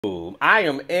I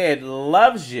am Ed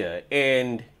Loves Ya,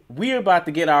 and we're about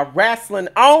to get our wrestling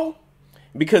on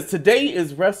because today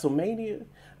is WrestleMania.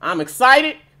 I'm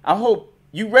excited. I hope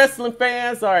you wrestling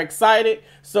fans are excited.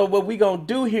 So what we gonna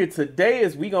do here today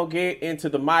is we gonna get into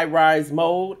the MyRise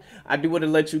mode. I do want to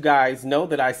let you guys know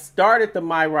that I started the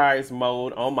MyRise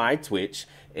mode on my Twitch,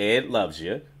 Ed Loves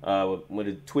Ya, with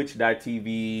a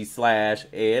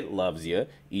twitch.tv/Ed Loves Ya,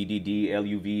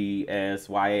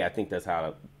 EDDLUVSYA. I think that's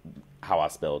how I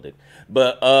spelled it.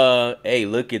 But hey,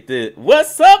 look at this.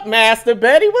 What's up, Master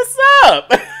Betty? What's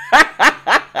up?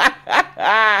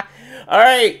 All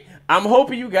right. I'm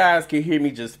hoping you guys can hear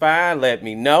me just fine. Let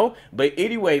me know. But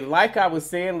anyway, like I was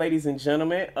saying, ladies and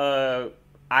gentlemen, I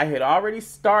had already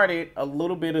started a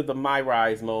little bit of the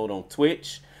MyRise mode on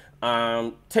Twitch.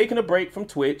 Taking a break from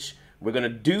Twitch. We're going to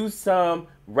do some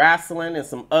wrestling and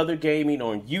some other gaming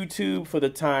on YouTube for the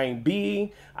time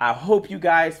being. I hope you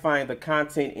guys find the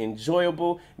content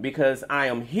enjoyable because I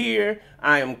am here,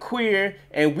 I am queer,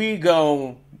 and we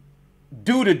gon'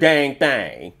 do the dang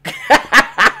thing.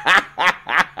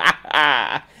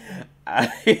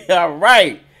 All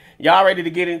right. Y'all ready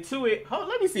to get into it? Hold,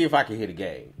 let me see if I can hit a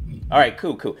game. All right,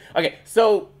 cool. Okay,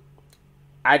 so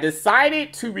I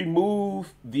decided to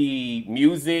remove the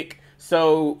music.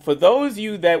 So for those of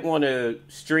you that want to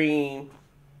stream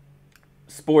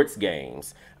sports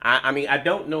games, I mean, I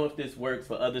don't know if this works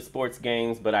for other sports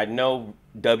games, but I know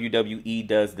WWE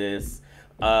does this.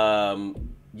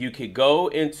 You could go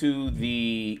into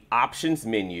the options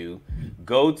menu,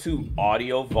 go to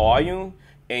audio volume,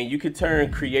 and you could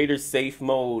turn creator safe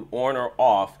mode on or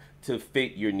off to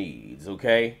fit your needs,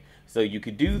 okay? So you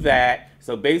could do that.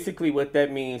 So basically what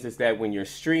that means is that when you're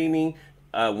streaming,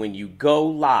 when you go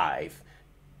live,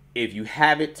 if you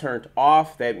have it turned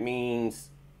off, that means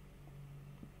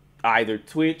either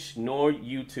Twitch nor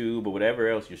YouTube or whatever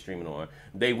else you're streaming on,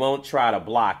 they won't try to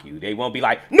block you. They won't be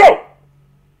like, no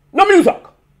music,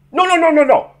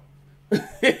 no.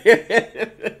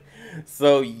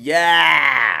 So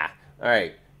yeah. All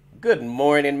right. Good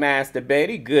morning, Master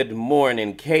Betty. Good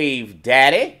morning, Cave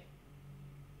Daddy.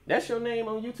 That's your name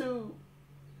on YouTube?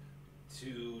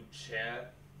 To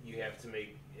chat, you have to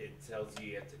make, it tells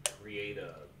you have to create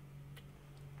a,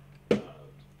 what is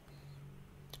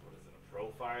it, a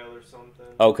profile or something?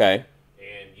 Okay.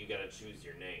 And you gotta choose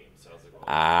your name. So I was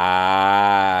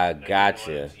like, Gotcha. I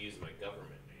didn't want to use my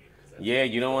government name. Yeah,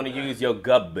 you don't want to use your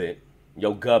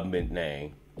government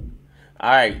name. All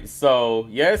right, so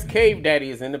yes, Cave Daddy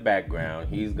is in the background.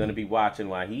 He's gonna be watching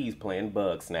while he's playing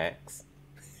Bug Snacks.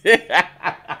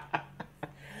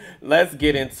 Let's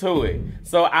get into it.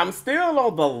 So I'm still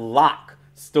on the lock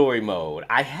story mode.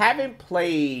 I haven't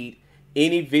played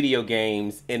any video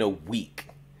games in a week.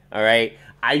 All right.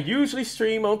 I usually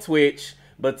stream on Twitch,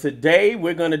 but today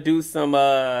we're gonna do some.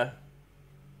 We're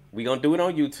gonna do it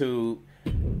on YouTube.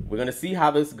 We're gonna see how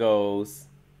this goes.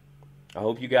 I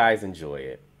hope you guys enjoy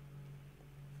it.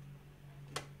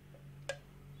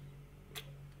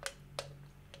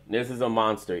 This is a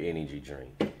Monster Energy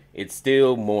drink. It's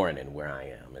still morning where I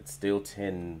am. It's still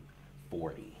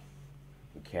 10:40.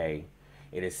 Okay?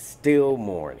 It is still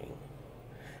morning.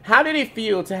 How did it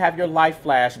feel to have your life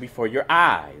flash before your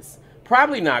eyes?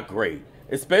 Probably not great,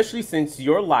 especially since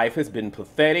your life has been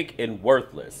pathetic and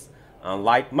worthless,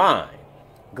 unlike mine.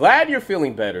 Glad you're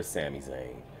feeling better, Sami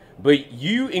Zayn. But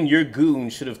you and your goon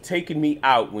should have taken me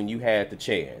out when you had the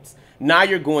chance. Now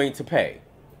you're going to pay.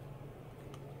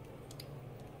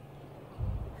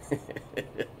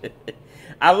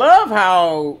 I love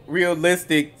how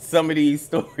realistic some of these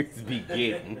stories be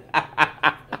getting.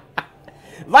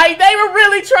 Like, they were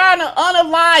really trying to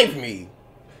unalive me.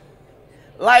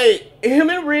 Like, him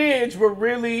and Ridge were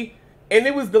really, and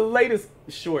it was the latest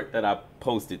short that I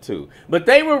posted too, but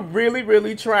they were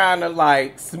really trying to,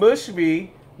 like, smush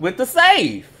me with the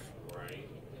safe. Right.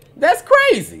 That's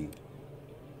crazy.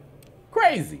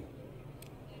 Crazy.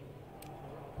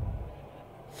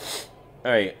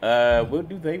 All right, what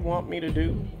do they want me to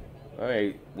do? All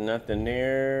right, nothing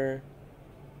there.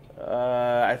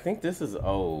 I think this is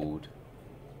old.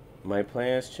 My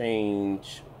plans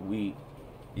change.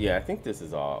 Yeah, I think this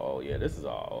is all old. Yeah, this is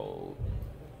all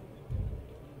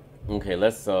old. Okay,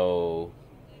 all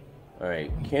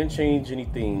right, can't change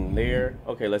anything there.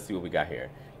 Okay, let's see what we got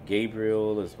here.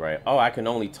 Gabriel is right. Oh, I can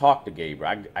only talk to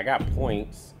Gabriel. I got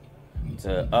points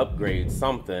to upgrade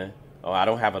something. Oh, I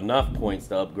don't have enough points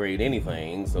to upgrade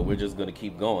anything, so we're just going to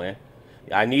keep going.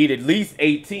 I need at least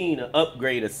 18 to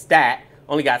upgrade a stat.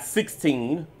 Only got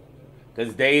 16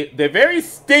 because they're very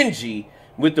stingy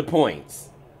with the points.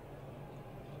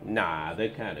 Nah, they're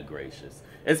kind of gracious,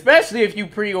 especially if you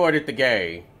pre-ordered the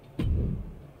game.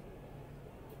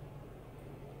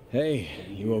 Hey,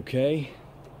 you okay?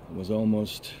 It was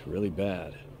almost really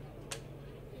bad.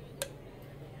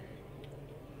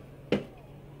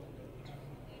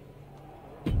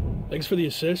 Thanks for the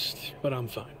assist, but I'm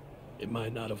fine. It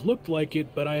might not have looked like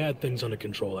it, but I had things under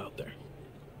control out there.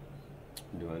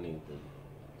 Do I need to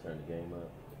turn the game up?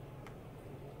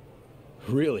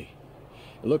 Really?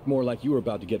 It looked more like you were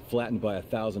about to get flattened by a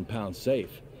 1,000-pound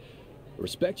safe. I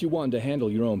respect you wanting to handle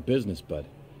your own business, but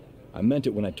I meant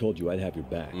it when I told you I'd have your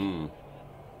back.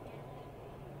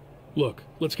 Look,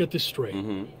 let's get this straight.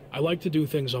 I like to do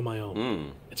things on my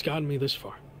own. It's gotten me this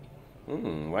far.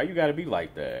 Why you gotta be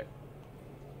like that?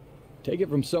 Take it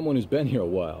from someone who's been here a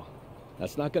while.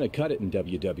 That's not gonna cut it in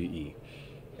WWE.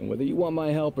 And whether you want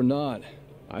my help or not,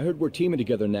 I heard we're teaming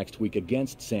together next week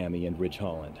against Sammy and Ridge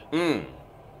Holland. I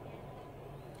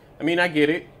mean, I get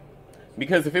it.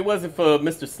 Because if it wasn't for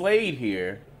Mr. Slade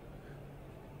here,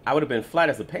 I would have been flat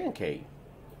as a pancake.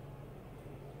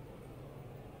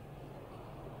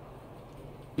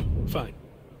 Fine.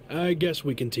 I guess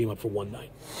we can team up for one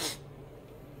night.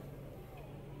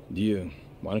 Do you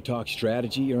want to talk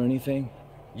strategy or anything?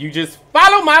 You just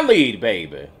follow my lead,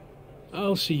 baby.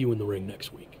 I'll see you in the ring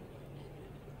next week.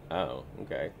 Oh,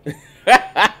 okay.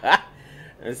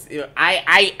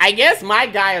 I guess my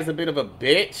guy is a bit of a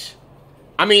bitch.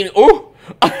 I mean, ooh.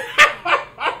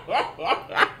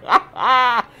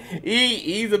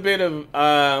 He's a bit of,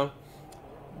 kind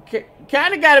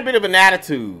of got a bit of an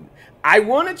attitude. I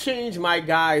want to change my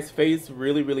guy's face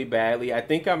really, really badly. I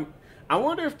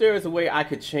wonder if there's a way I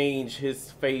could change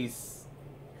his face.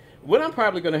 What I'm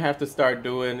probably going to have to start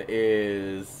doing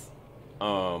is,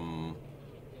 probably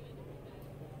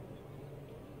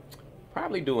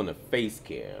doing a face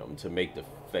cam to make the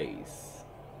face.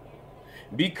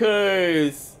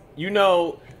 Because, you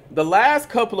know, the last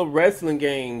couple of wrestling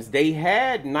games, they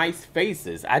had nice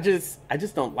faces. I just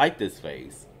don't like this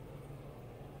face.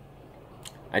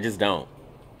 I just don't.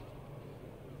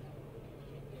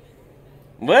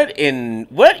 What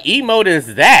emote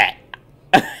is that?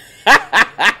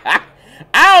 I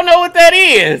don't know what that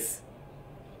is.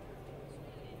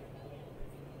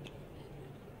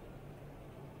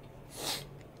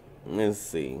 Let's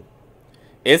see.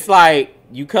 It's like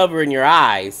you covering your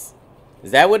eyes.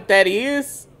 Is that what that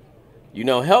is? You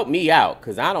know, help me out,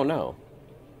 because I don't know.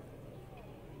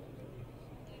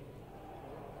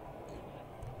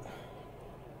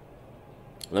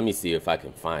 Let me see if I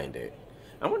can find it.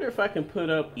 I wonder if I can put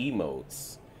up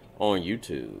emotes on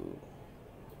YouTube.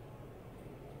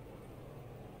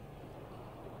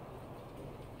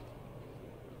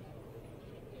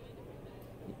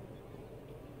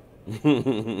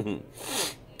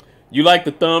 You like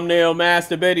the thumbnail,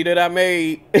 Master Betty, that I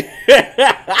made?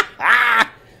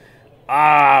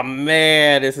 Ah,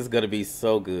 man, this is going to be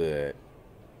so good.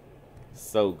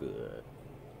 So good.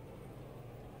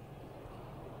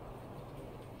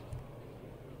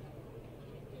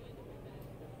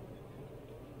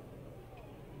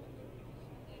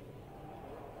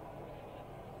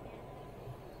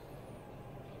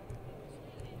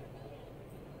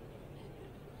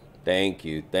 Thank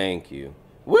you, thank you.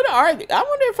 What are they? I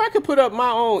wonder if I could put up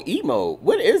my own emote.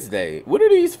 What is they? What are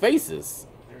these faces?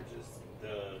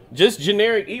 They're just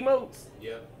generic emotes?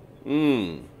 Yep.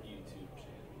 YouTube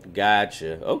channel.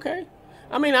 Gotcha. Okay.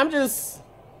 I mean, I'm just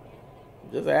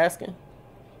asking.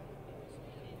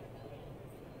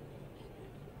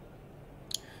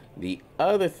 The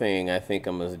other thing I think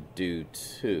I must do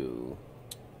too.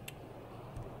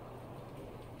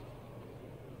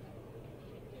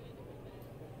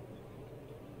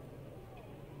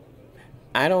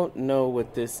 I don't know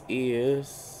what this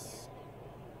is.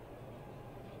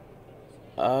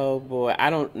 Oh boy, I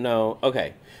don't know.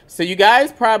 Okay, so you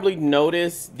guys probably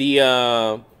noticed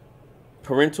the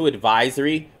parental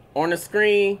advisory on the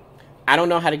screen. I don't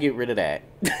know how to get rid of that.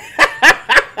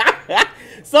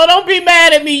 So don't be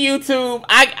mad at me, YouTube.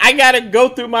 I gotta go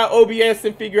through my OBS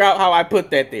and figure out how I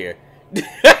put that there.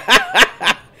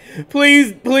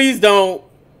 Please don't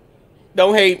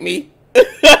hate me.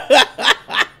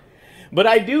 But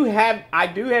I do have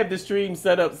the stream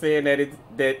set up saying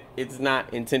that it's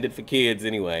not intended for kids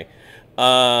anyway.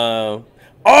 Oh,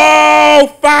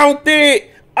 found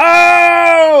it.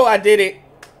 Oh, I did it.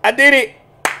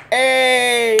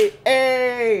 Hey.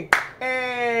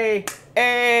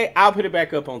 I'll put it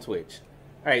back up on Twitch.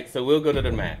 All right, so we'll go to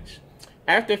the match.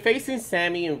 After facing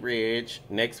Sammy and Ridge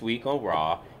next week on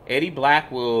Raw, Eddie Black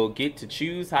will get to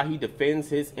choose how he defends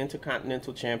his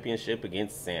Intercontinental Championship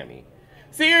against Sammy.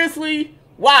 Seriously?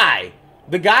 Why?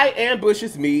 The guy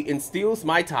ambushes me and steals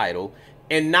my title,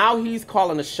 and now he's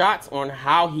calling the shots on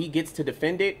how he gets to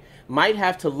defend it. Might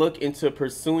have to look into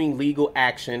pursuing legal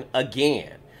action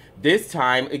again. this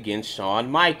time against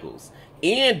Shawn Michaels.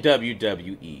 And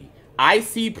WWE,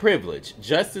 IC privilege,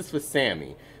 justice for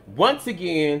Sammy. Once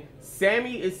again,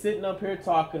 Sammy is sitting up here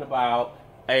talking about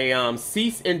a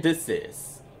cease and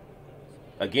desist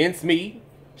against me,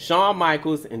 Shawn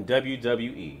Michaels, and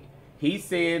WWE. He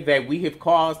said that we have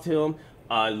caused him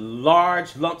a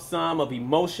large lump sum of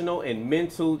emotional and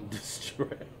mental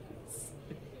distress.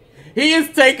 He is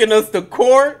taking us to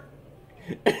court.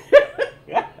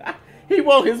 He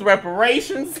wants his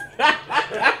reparations.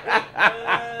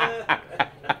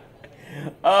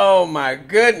 Oh my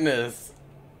goodness.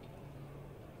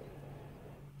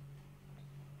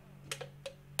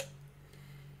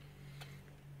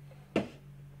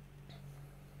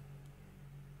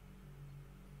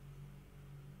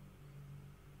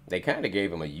 They kind of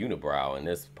gave him a unibrow in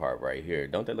this part right here.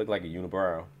 Don't that look like a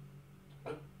unibrow?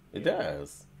 It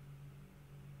does.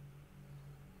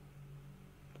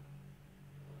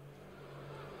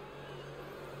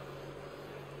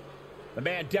 The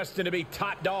man destined to be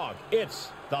top dog. It's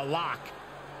The Lock.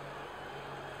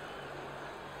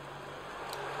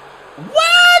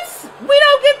 What? We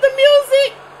don't get the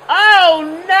music?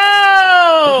 Oh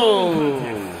no!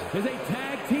 Is a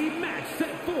tag team match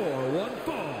set for one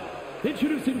fall.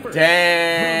 Introducing first.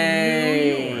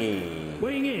 Dang. From New York,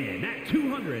 weighing in at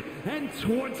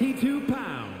 222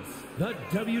 pounds, the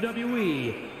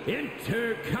WWE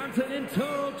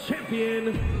Intercontinental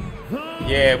Champion.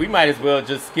 Yeah, we might as well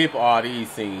just skip all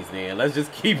these scenes then. Let's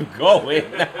just keep going.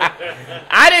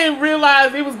 I didn't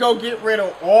realize he was going to get rid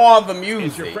of all the music.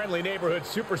 It's your friendly neighborhood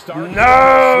superstar.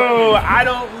 No, I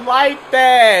don't like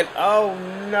that. Oh,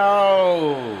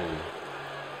 no.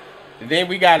 And then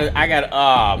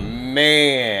oh,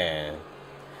 man.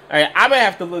 All right, I'm going to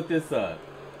have to look this up.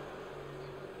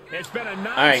 It's been a all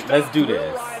right, let's do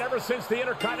this. Ride ever since the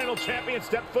Intercontinental Champion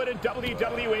stepped foot in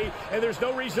WWE, and there's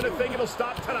no reason to think it'll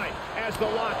stop tonight as The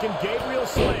Lock and Gabriel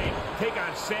Slade take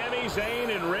on Sami Zayn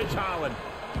and Ridge Holland.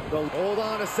 Well, hold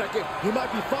on a second. He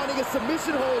might be finding a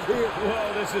submission hold here.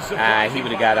 Whoa, this is he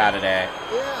would have got out of that.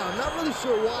 Yeah, I'm not really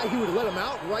sure why he would let him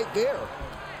out right there.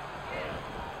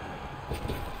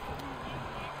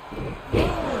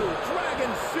 Oh,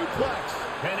 dragon suplex.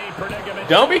 Penny predicament.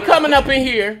 Don't be coming up in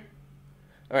here.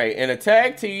 All right, in a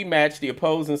tag team match, the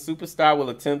opposing superstar will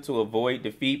attempt to avoid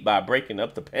defeat by breaking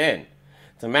up the pin.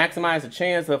 To maximize the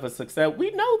chance of a success,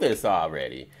 we know this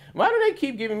already. Why do they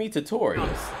keep giving me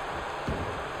tutorials?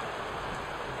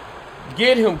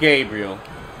 Get him, Gabriel,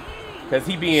 because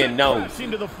he being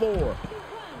nosy. To the floor.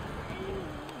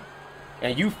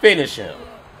 And you finish him.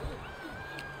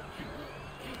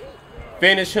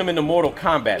 Finish him in the Mortal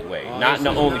Kombat way, not in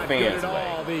the OnlyFans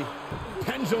way.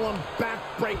 Pendulum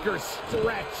backbreaker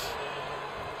stretch.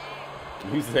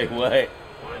 You say what?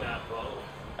 Why not both?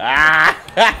 Ah!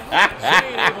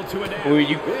 Able to Were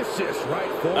you? vicious right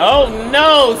forward. Oh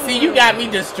no! See, you got me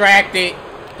distracted.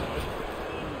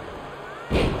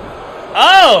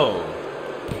 Oh!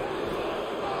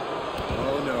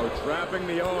 Oh no, trapping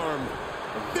the arm.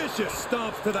 Vicious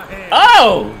stomps to the hand.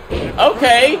 Oh!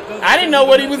 Okay. I didn't know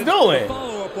what he was doing.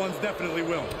 Follow-up ones definitely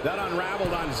will. That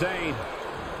unraveled on Zayn.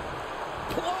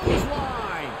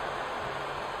 Clothesline.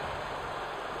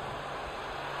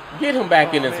 Get him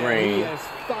back in his Man, ring. He is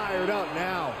fired up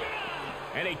now.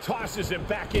 And he tosses him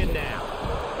back in now.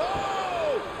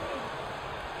 Oh!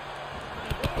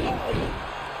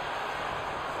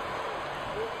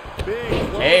 Big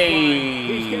clothesline. Hey.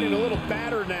 He's getting a little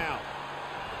battered now.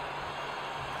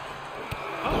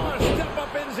 Oh, a step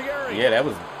up Enziguri. Yeah, that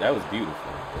was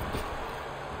beautiful.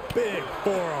 Big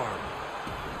forearm.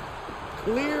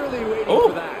 Clearly waiting Ooh.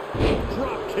 for that.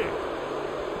 Drop kick.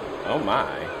 Oh my.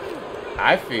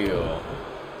 I feel.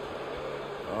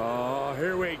 Oh,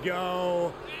 here we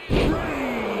go.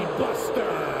 Brain Buster.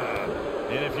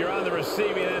 And if you're on the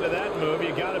receiving end of that move,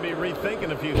 you got to be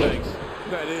rethinking a few things.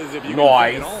 That is, if you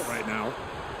Nice. can take it all right now.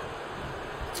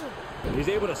 He's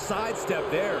able to sidestep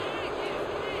there.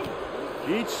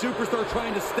 Each superstar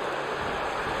trying to step.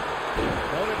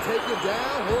 Want to take it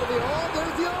down. Hold the arm.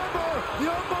 There's the armbar. The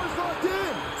armbar's locked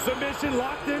in. Submission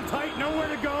locked in tight. Nowhere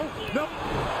to go. Nope.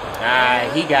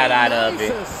 He got out of Nice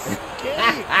it. escape.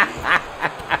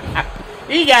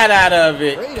 He got out of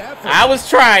it. Great effort.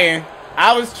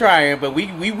 I was trying, but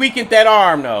we weakened that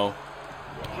arm though.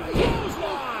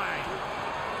 Clothesline.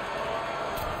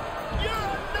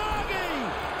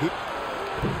 Uranagi.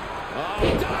 Oh,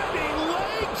 diving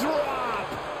leg drop.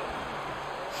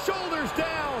 Shoulders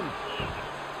down.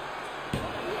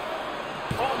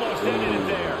 Almost ended it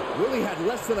there. Really had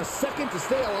less than a second to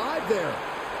stay alive there.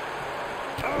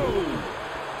 Oh.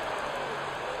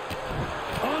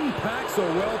 Unpacks a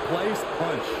well-placed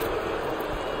punch.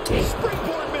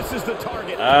 Springboard misses misses the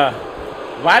target.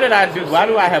 Why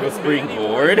do I have a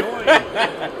springboard?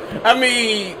 I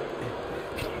mean,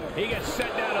 he gets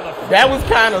set down to the front. that was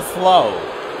kind of slow.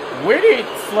 Where did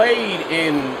Slade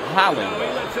in Holland He go?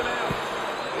 lets him out.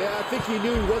 Yeah, I think he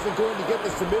knew he wasn't going to get the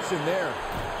submission there.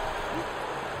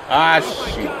 Ah, Oh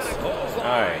my shoot. God, a clothesline.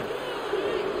 All right.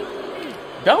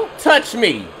 Don't touch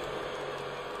me.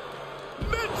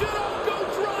 Go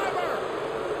driver.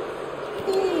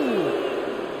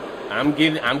 Ooh. I'm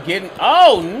getting.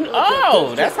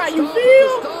 Oh, that's how you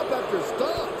feel. Stop after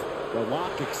stop. The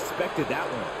Rock expected that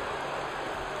one.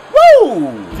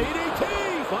 Woo!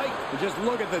 DDT. Fight. Just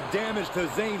look at the damage to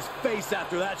Zayn's face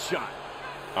after that shot.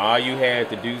 All you had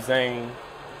to do, Zane,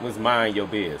 was mind your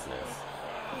business.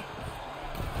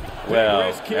 Well, that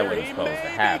wasn't supposed to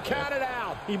happen. Counted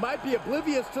out. He might be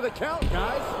oblivious to the count,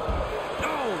 guys.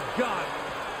 Oh, God.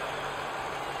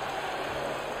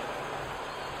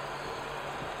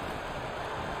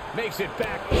 Makes it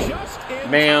back just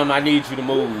in. Ma'am, I need you to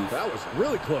move. That was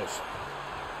really close.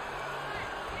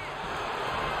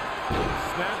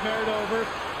 Snap married over.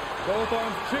 Both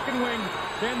arms chicken wing.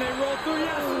 Can they roll through?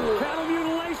 Yes. Cattle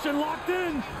mutilation locked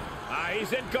in.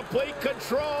 He's in complete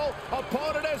control.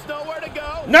 Opponent has nowhere to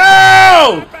go.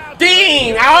 No!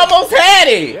 Dean, I almost had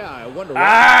it. Yeah, I wonder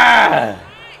why.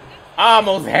 I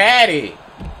almost had it.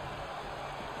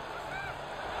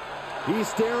 He's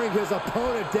staring his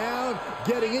opponent down,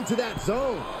 getting into that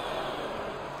zone.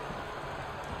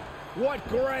 What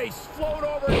grace. Float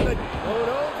over in the... Float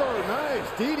over, nice.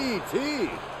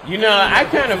 DDT. You know, I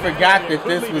kind of forgot that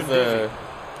this was a...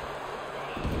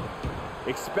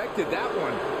 Expected that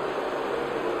one.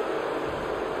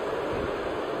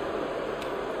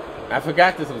 I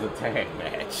forgot this was a tag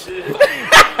match.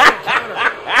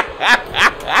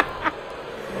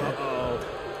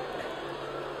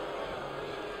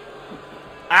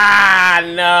 Ah,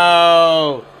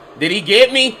 no. Did he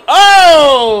get me?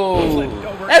 Oh!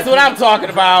 That's what I'm talking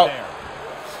about.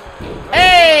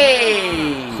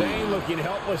 Hey! Zayn looking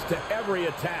helpless to every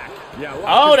attack. Yeah,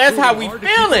 oh, that's how we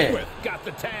feeling. Got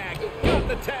the tag. Got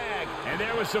the tag. And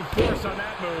there was some force on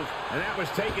that move. And that was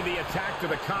taking the attack to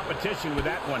the competition with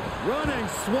that one. Running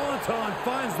Swanton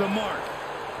finds the mark.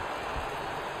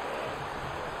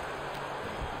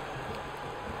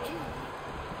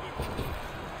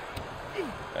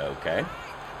 Okay.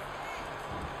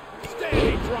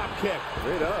 Standing drop kick.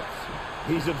 Straight up.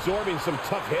 He's absorbing some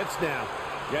tough hits now.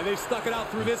 Yeah, they stuck it out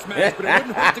through this match, but it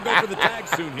wouldn't hurt to go for the tag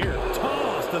soon here.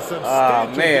 Tossed a substantial Oh,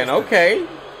 man, distance. okay.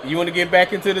 You want to get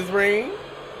back into this ring?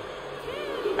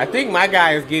 I think my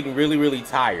guy is getting really, really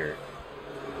tired.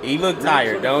 He looked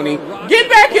tired, don't he? Get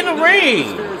back in the ring!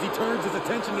 As he turns his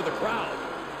attention to the crowd.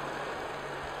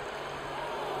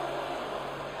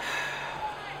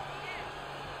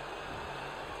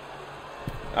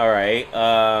 All right.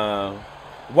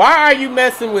 Why are you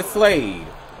messing with Slade?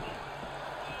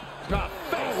 Face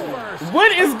first.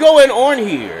 What is going on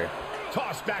here?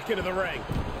 Tossed back into the ring.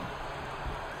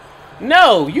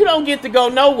 No, you don't get to go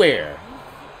nowhere.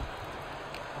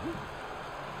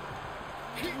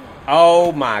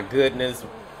 Oh my goodness.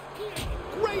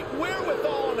 Great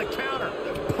wherewithal on the counter.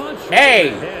 Punch.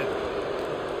 Hey.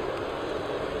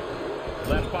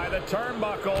 Left by the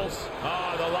turnbuckles.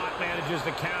 Oh, the Lot manages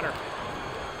to counter.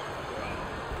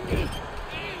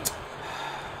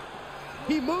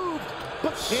 He moved,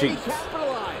 but can he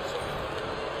capitalize?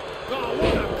 Oh,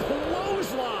 what a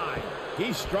clothesline.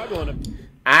 He's struggling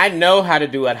I know how to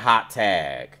do a hot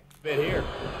tag. a bit here.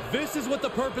 This is what the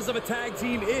purpose of a tag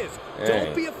team is. Hey.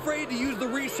 Don't be afraid to use the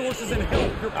resources and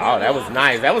help your Oh, that was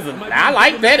nice. That was I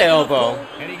like that elbow.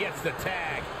 And he gets the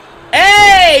tag.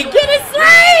 Hey, get it,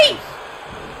 Slade!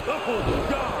 Oh,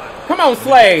 God. Come on,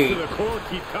 Slade. The core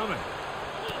keep coming.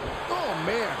 Oh,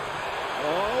 man.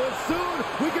 Oh, and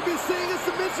soon we could be seeing a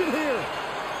submission here.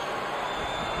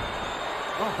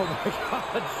 Oh, my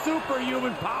God.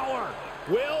 Superhuman power.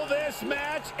 Will this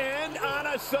match end on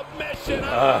a submission?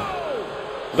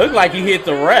 Oh! Looked like he hit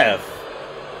the ref.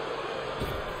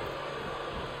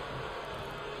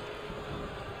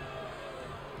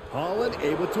 Holland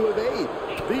able to evade.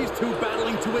 These two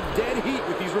battling to a dead heat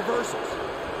with these reversals.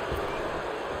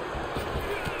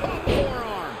 Top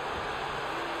forearm.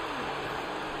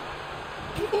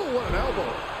 Oh, what an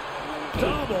elbow.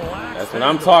 Double axe. That's what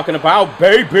I'm talking about,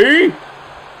 baby.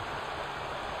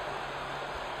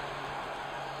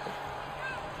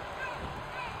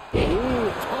 Ooh,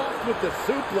 tossed with the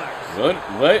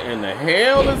suplex. What in the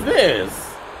hell is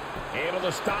this? Able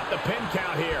to stop the pin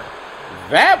count here.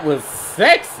 That was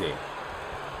sexy.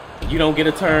 You don't get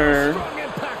a turn. Strong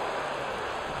impact.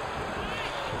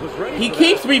 Was ready He for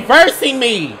keeps reversing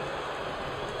me.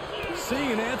 that.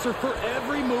 Seeing an answer for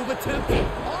every move attempted.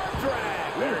 Arm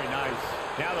drag. Very nice.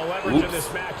 Now the leverage in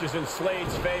this match is in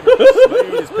Slade's favor.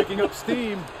 Slade is picking up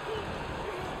steam.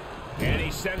 And he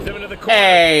sends him into the corner.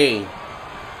 Hey.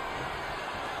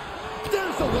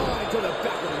 There's a line to the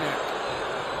back of the neck.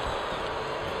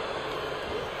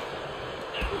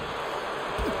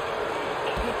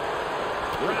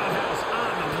 Roundhouse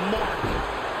on the mark.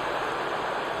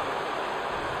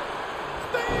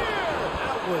 Spear!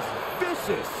 That was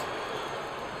vicious.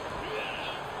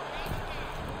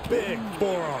 Big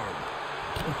forearm.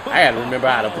 I had to remember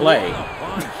how to play.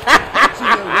 Punching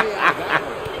their way out of that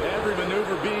one. Every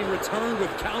maneuver being returned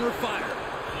with counter fire.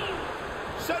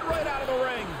 Set right out of the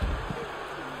ring.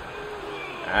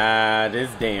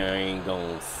 This damn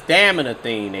gonna stamina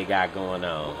thing they got going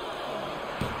on.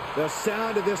 The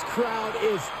sound of this crowd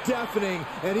is deafening,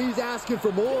 and he's asking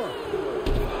for more.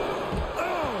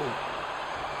 Oh!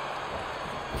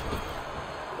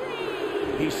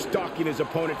 He's stalking his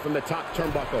opponent from the top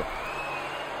turnbuckle.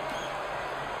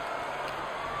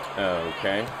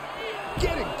 Okay.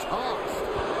 Getting tossed.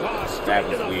 Oh, That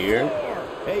was weird.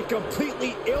 A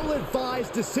completely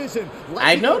ill-advised decision.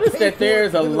 I noticed that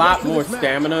there's a lot more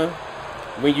stamina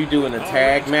when you do in a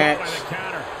tag match.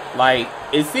 Like,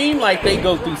 it seemed like they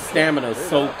go through stamina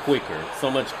so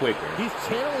much quicker. He's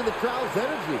channeling the crowd's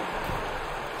energy.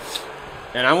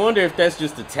 And I wonder if that's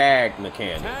just a tag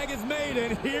mechanic. Tag is made,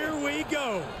 and here we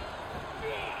go.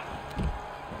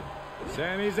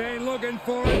 Sami Zayn looking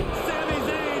for it. Sami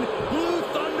Zayn, Blue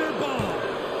Thunder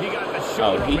Bomb. He got the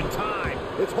shoulder up in time.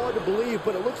 It's hard to believe,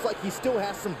 but it looks like he still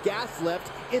has some gas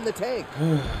left in the tank.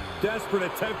 Desperate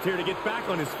attempt here to get back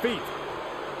on his feet.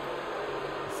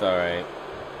 It's alright.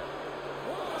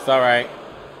 It's alright.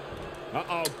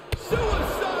 Uh-oh.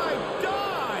 Suicide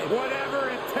dive! Whatever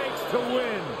it takes to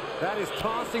win. That is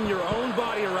tossing your own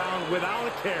body around without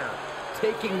a care.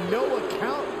 Taking no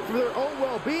account for their own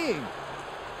well-being.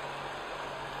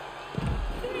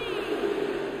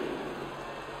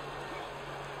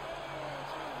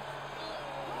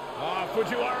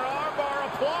 Fujiwara armbar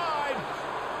applied.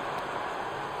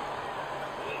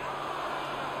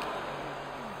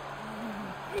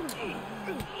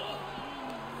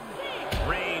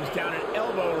 Range down an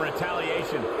elbow in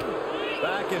retaliation.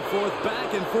 Back and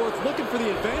forth, looking for the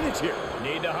advantage here.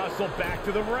 Need to hustle back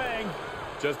to the ring.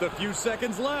 Just a few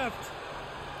seconds left.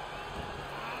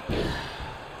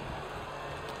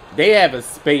 They have a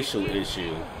spatial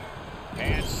issue.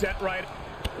 And set right.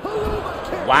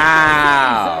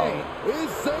 Wow.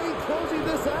 Is Zayn closing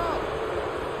this out?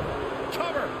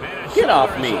 Cover. Get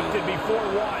off me.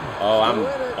 Oh,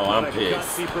 I'm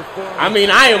pissed. I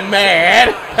mean, I am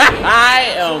mad.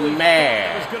 I am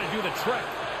mad. Going to do the trick.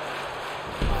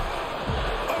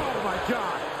 Oh my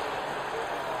God.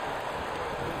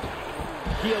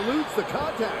 He eludes the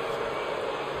contact.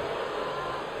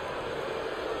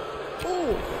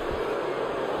 Ooh.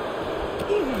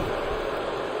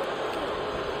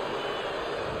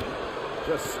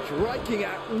 Just striking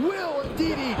at will,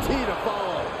 DDT to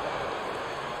follow.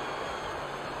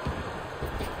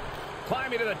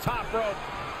 Climbing to the top rope.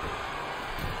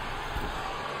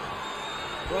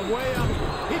 From way up.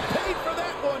 He paid for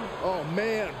that one. Oh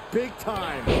man, big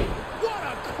time. What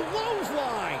a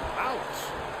clothesline. Ouch.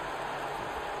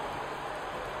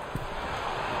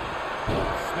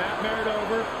 Snap married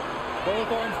over.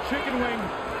 Both arms chicken wing.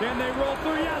 Can they roll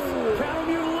through? Yes. Counter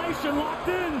mutilation locked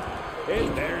in.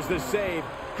 And there's the save.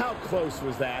 How close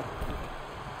was that?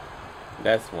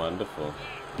 That's wonderful.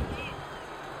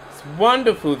 It's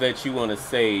wonderful that you want to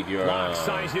save your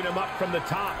Sizing him up from the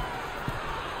top.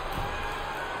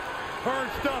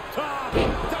 Perched up top.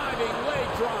 Diving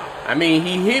leg drop. I mean,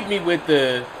 he hit me with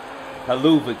the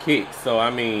haluva kick, so I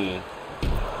mean.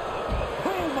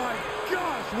 Oh my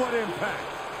gosh, what impact.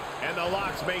 And the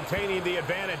Lock's maintaining the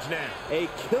advantage now. A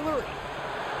killer.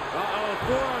 Uh-oh,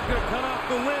 forearm gonna cut off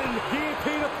the wind.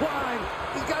 Guillotine applied.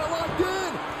 He's got it locked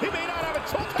in. He may not have it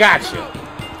told. Gotcha.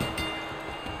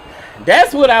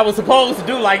 That's what I was supposed to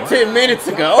do like 10 minutes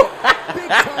ago.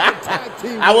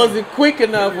 I wasn't quick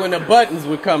enough when the buttons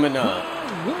were coming up.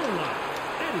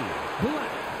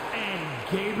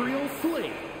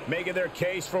 Making their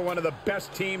case for one of the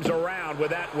best teams around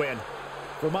with that win.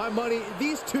 For my money,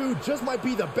 these two just might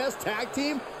be the best tag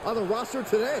team on the roster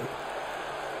today.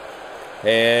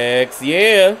 Hex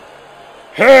yeah.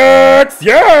 Hex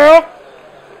yeah.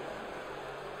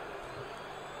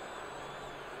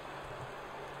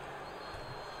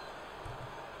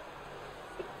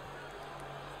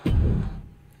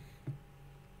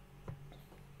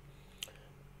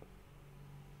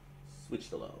 Switch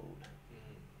the load.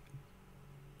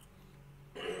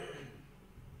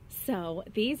 So,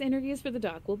 these interviews for the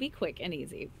doc will be quick and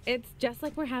easy. It's just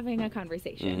like we're having a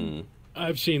conversation.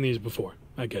 I've seen these before.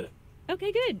 I get it.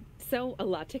 Okay, good. So, a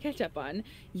lot to catch up on.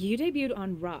 You debuted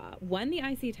on Raw, won the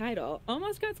IC title,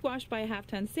 almost got squashed by a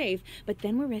half-ton safe, but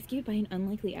then were rescued by an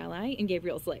unlikely ally in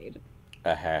Gabriel Slade.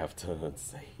 A half-ton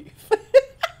safe.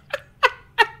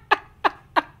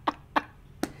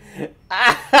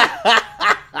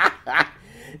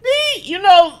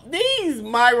 These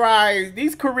MyRise,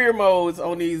 these career modes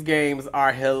on these games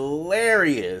are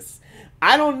hilarious.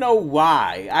 I don't know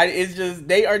why. It's just,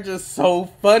 they are just so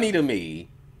funny to me.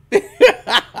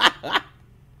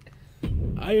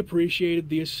 I appreciated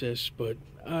the assist, but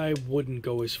I wouldn't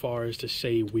go as far as to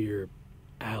say we're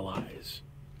allies.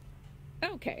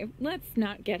 Okay, let's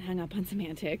not get hung up on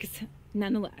semantics.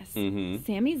 Nonetheless,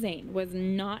 Sami Zayn was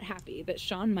not happy that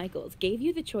Shawn Michaels gave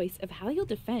you the choice of how you'll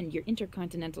defend your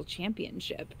Intercontinental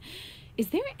Championship. Is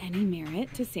there any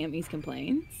merit to Sami's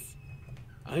complaints?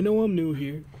 I know I'm new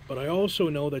here, but I also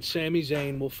know that Sami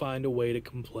Zayn will find a way to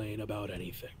complain about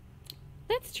anything.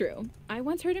 That's true. I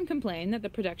once heard him complain that the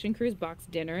production crew's box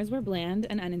dinners were bland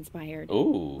and uninspired.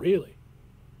 Ooh. Really?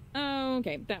 Oh,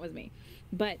 okay, that was me.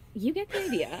 But you get the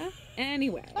idea.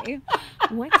 Anyway,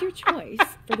 what's your choice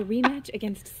for the rematch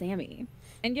against Sami?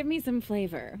 And give me some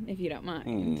flavor, if you don't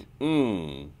mind.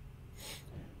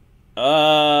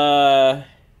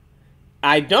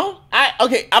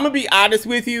 Okay, I'm gonna be honest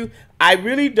with you. I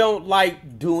really don't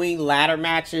like doing ladder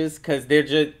matches because they're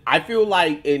just, I feel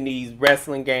like in these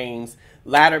wrestling games,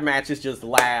 ladder matches just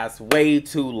last way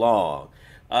too long.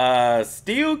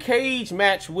 Steel cage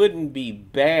match wouldn't be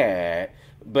bad,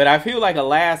 but I feel like a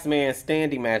last man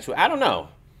standing match, I don't know.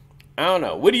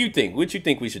 What do you think? What do you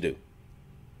think we should do?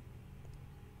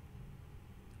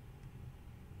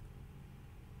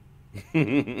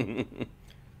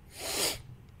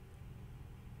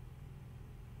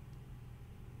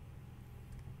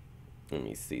 Let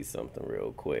me see something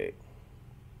real quick.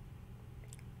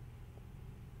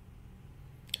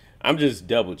 I'm just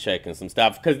double checking some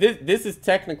stuff because this is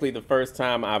technically the first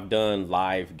time I've done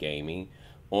live gaming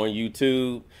on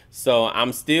YouTube. So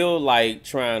I'm still like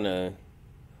trying to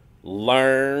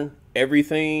learn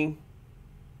everything.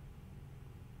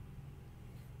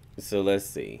 So let's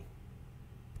see.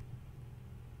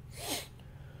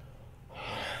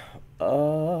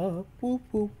 Woo,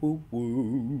 woo, woo,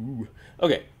 woo.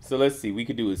 Okay, so let's see. We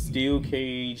could do a steel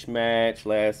cage match,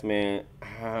 last man.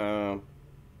 I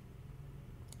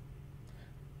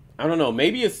don't know.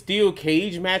 Maybe a steel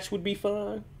cage match would be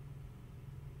fun.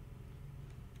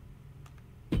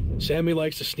 Sami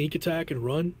likes to sneak attack and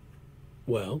run?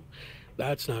 Well,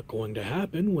 that's not going to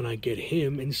happen when I get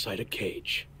him inside a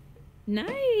cage.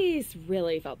 Nice.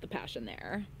 Really felt the passion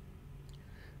there.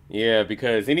 Yeah,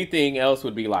 because anything else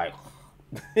would be like...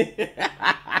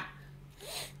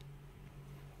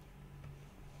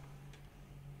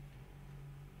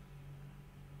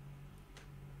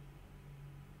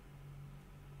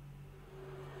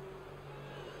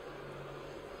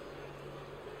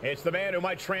 It's the man who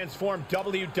might transform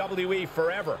WWE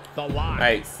forever, The Lock. All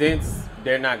right, since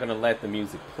they're not going to let the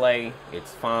music play,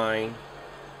 it's fine.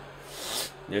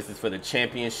 This is for the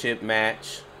championship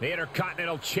match. The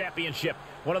Intercontinental Championship,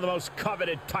 one of the most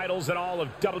coveted titles in all of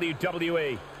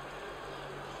WWE.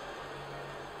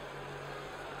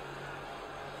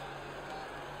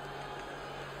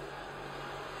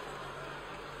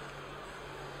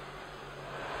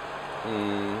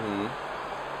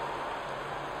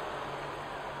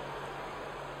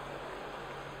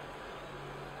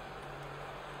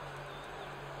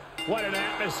 What an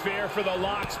atmosphere for The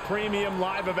Lock's premium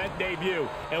live event debut.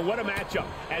 And what a matchup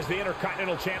as the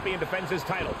Intercontinental Champion defends his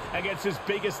title against his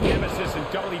biggest nemesis in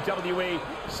WWE,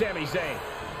 Sami Zayn.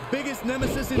 Biggest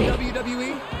nemesis in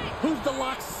WWE? Who's The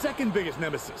Lock's second biggest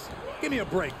nemesis? Give me a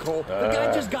break, Cole. The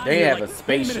guy just got They here have like a 10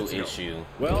 spatial minutes ago. issue.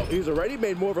 Well, he's already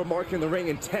made more of a mark in the ring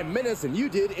in 10 minutes than you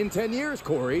did in 10 years,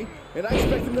 Corey. And I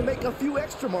expect him to make a few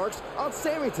extra marks on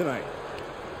Sami tonight.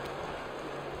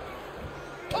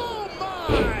 Oh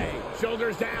my!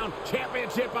 Shoulders down,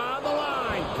 championship on the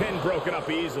line. Pin broken up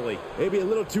easily. Maybe a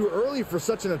little too early for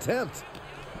such an attempt.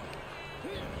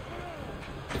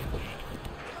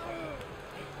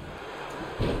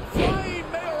 Flying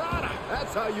Mayorata.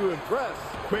 That's how you impress.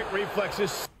 Quick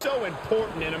reflexes so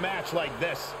important in a match like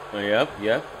this. Yep.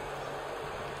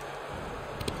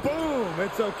 Boom!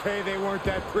 It's okay, they weren't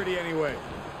that pretty anyway.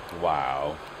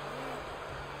 Wow.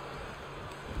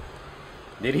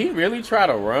 Did he really try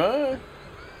to run?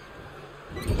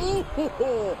 Ooh,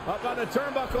 Up on the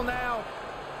turnbuckle now.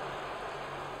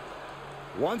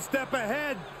 one step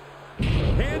ahead.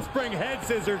 Handspring head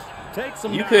scissors. Takes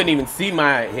him You down. couldn't even see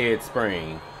my head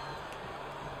spring.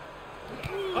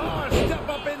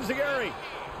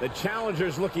 The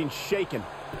challenger's looking shaken.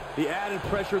 The added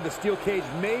pressure of the steel cage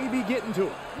may be getting to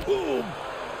him. Boom!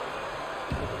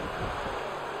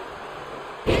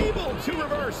 Able to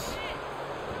reverse.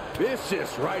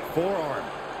 Vicious right forearm.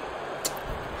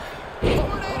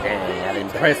 Dang, I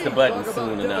didn't press the button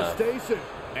soon enough.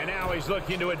 And now he's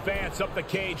looking to advance up the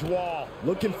cage wall.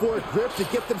 Looking for a grip to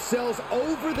get themselves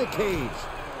over the cage.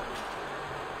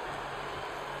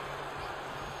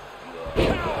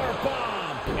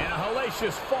 Powerbomb! And a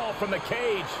hellacious fall from the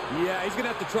cage. Yeah, he's going to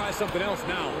have to try something else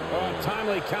now. Oh,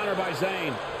 timely counter by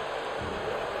Zayn.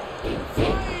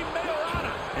 Flying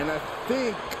Majorana. And I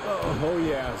think, oh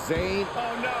yeah, Zayn.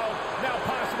 Oh no, now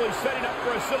possibly setting up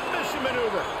for a submission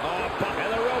maneuver. Oh,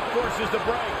 and the rope forces the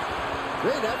break.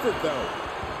 Great effort though.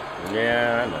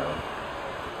 Yeah, I know.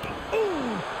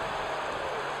 Ooh.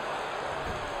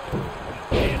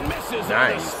 And misses on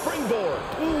the springboard.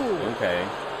 Ooh. Okay.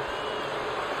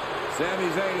 Sami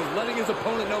Zayn is letting his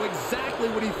opponent know exactly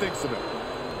what he thinks of him.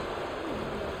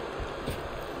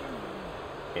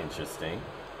 Interesting.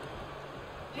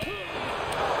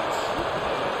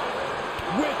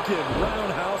 Wicked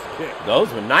roundhouse kick.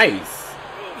 Those were nice.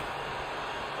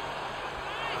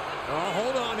 Oh,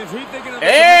 hold on. Is he thinking of...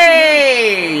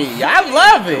 Hey! I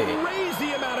love it.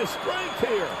 Crazy amount of strength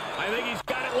here. I think he's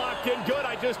got it locked in good.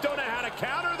 I just don't know how to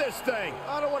counter this thing.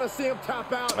 I don't want to see him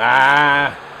tap out.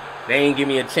 Ah, they ain't give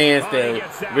me a chance to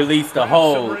release the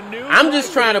hold. I'm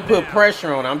just trying to put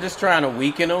pressure on him. I'm just trying to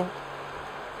weaken him.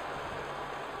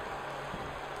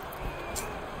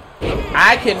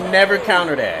 I can never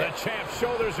counter that. The champ's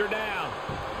shoulders are down.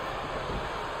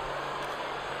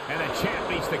 And the champ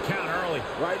beats the count early.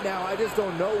 Right now, I just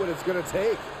don't know what it's going to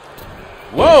take.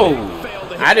 Whoa!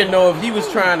 I didn't know if he was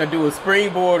trying to do a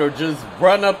springboard or just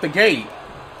run up the gate.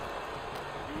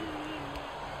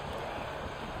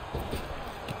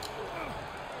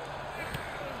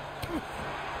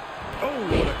 Oh,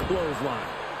 what a clothesline.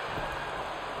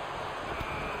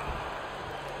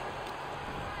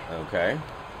 Okay.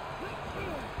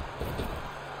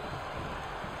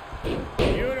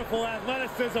 Beautiful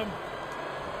athleticism.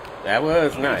 That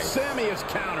was nice. Sami is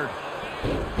countered.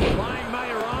 Flying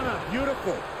Majorana,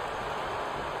 beautiful.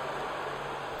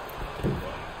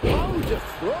 Oh, just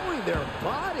throwing their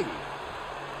body.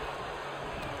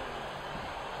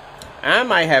 I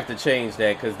might have to change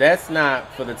that because that's not,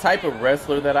 for the type of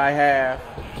wrestler that I have,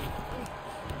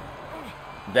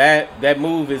 that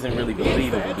move isn't really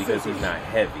believable because he's not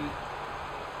heavy.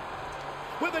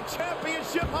 With a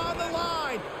championship on the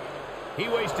line. He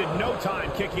wasted no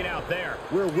time kicking out there.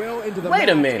 We're well into the Wait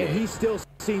a match, minute. and he still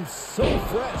seems so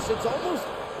fresh. It's almost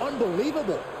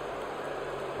unbelievable.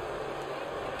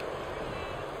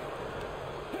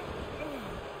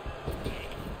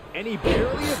 And he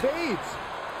barely evades.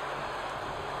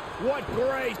 What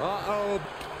grace. Uh-oh.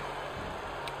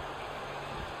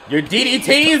 Your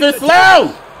DDTs are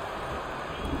slow.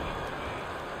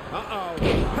 Uh-oh.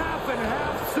 Half and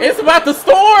half. It's about to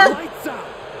storm. Lights out.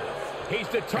 He's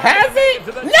determined. Has it?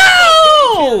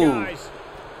 No!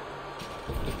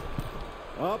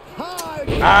 Up high.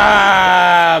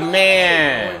 Ah,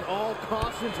 man. Going all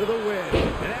caution to the wind.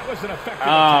 And that was an effective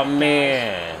Oh, attack.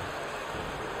 man.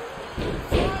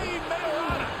 Flying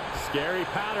Majorana. Scary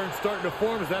pattern starting to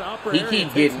form as that upper He area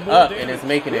keeps takes getting more up damage. and it's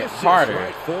making it Vicious harder.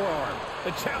 Right forearm.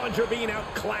 The challenger being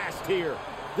outclassed here.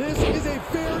 This is a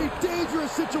very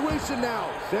dangerous situation now.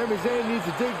 Sami Zayn needs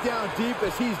to dig down deep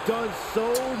as he's done so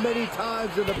many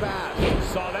times in the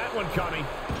past. Saw that one coming.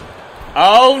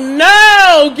 Oh,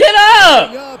 no. Get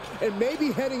Heading up. up and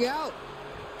maybe heading out.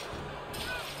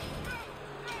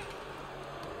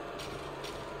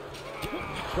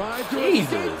 Trying to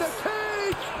Jesus. escape the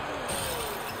cage.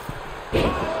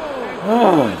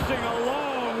 Pushing a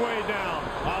long way down.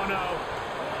 Oh,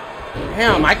 no.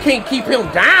 Damn, I can't keep him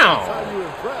down. How you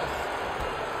impress?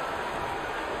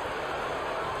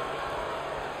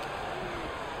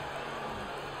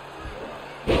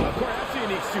 Of course, that's a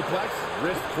unique suplex.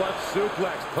 Wrist clutch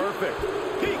suplex. Perfect.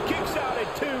 He kicks out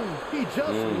at 2. He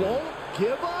just won't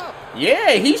give up.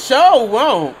 Yeah, he sure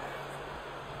won't.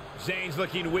 Zayn's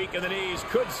looking weak in the knees.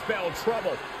 Could spell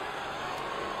trouble.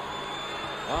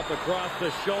 Up across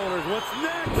the shoulders. What's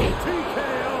next?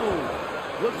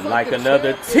 TKO. Looks Like the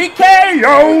another champ is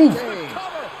TKO.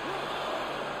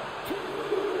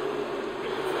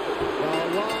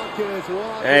 The lock is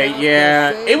walking Hey, out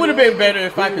yeah, the same it would have been way better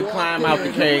if I he could walked climb out the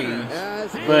in cage.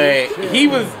 as But should. he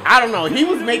was, I don't know, he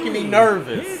was making me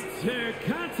nervous.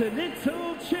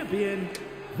 Intercontinental Champion,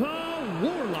 the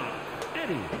Warlock,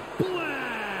 Eddie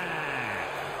Black.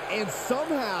 And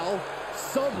somehow,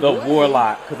 some The way,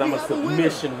 Warlock, because I'm we a have a winner.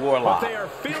 submission But Warlock. they are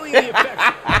feeling the effects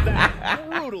of that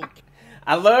brutal.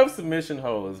 I love submission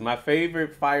holds. My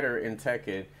favorite fighter in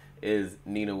Tekken is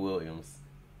Nina Williams.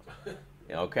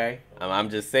 Okay? I'm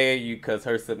just saying you because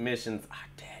her submissions are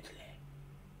deadly.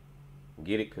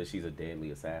 Get it? Because she's a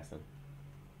deadly assassin.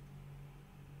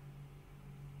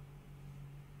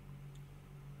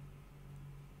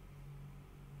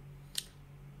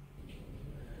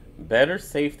 Better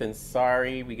safe than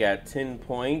sorry. We got 10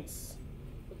 points.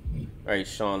 All right,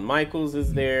 Shawn Michaels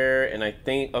is there. And I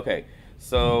think, okay.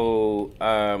 So,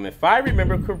 if I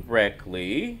remember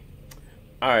correctly,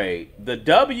 all right, the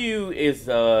W is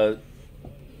the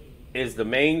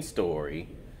main story.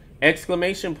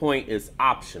 Exclamation point is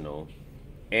optional.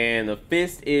 And the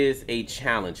fist is a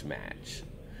challenge match.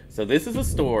 So this is a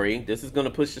story. This is going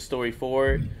to push the story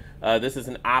forward. This is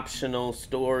an optional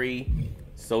story.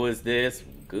 So is this.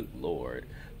 Good Lord.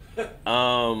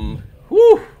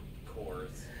 Whew.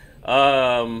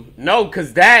 No,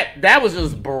 because that was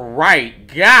just bright.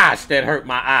 Gosh, that hurt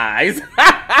my eyes.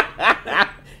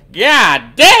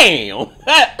 God damn.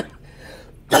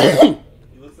 He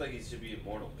looks like he should be in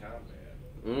Mortal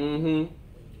Kombat. Mm-hmm.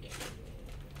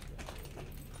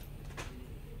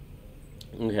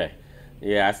 Okay.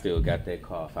 Yeah, I still got that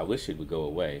cough. I wish it would go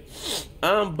away.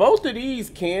 Both of these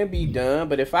can be done,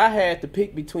 but if I had to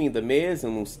pick between The Miz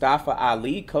and Mustafa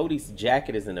Ali, Cody's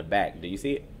jacket is in the back. Do you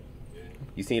see it?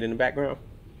 You see it in the background?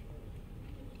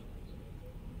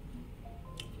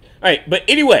 All right, but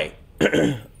anyway.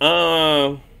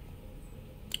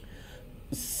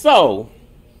 So.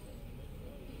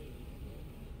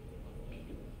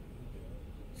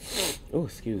 Oh,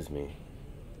 excuse me.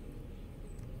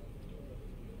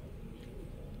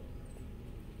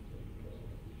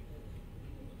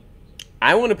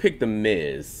 I want to pick the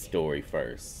Miz story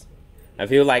first. I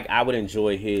feel like I would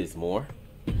enjoy his more.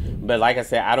 But like I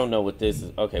said, I don't know what this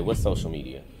is. Okay, what's social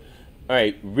media? All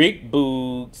right, Rick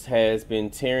Boogs has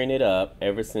been tearing it up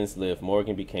ever since Liv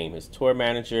Morgan became his tour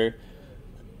manager.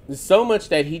 So much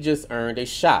that he just earned a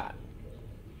shot.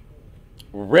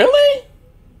 Really?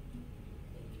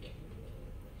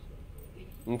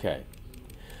 Okay.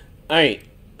 All right.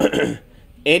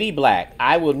 Eddie Black,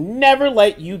 I will never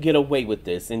let you get away with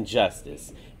this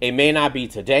injustice. It may not be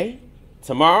today,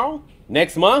 tomorrow,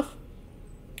 next month,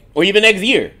 or even next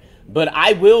year, but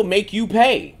I will make you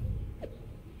pay.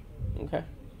 Okay.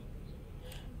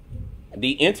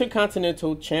 The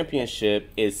Intercontinental Championship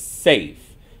is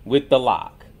safe with the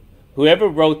Lock. Whoever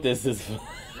wrote this is...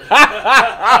 that's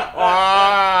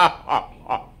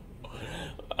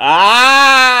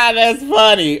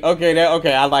funny. Okay,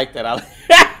 okay, I like that.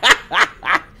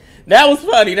 That was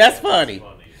funny. That's funny.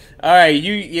 All right,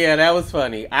 yeah, that was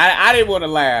funny. I didn't want to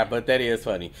laugh, but that is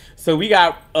funny. So we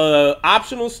got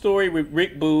optional story with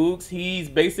Rick Boogs. He's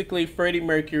basically Freddie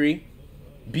Mercury,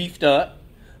 beefed up,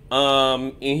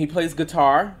 and he plays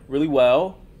guitar really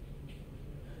well.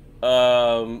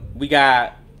 We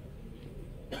got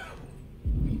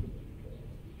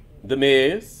The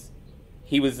Miz.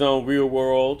 He was on Real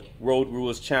World Road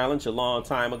Rules Challenge a long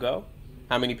time ago.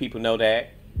 How many people know that?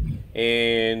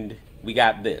 And we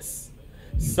got this.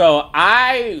 So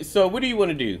what do you want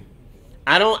to do?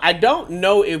 I don't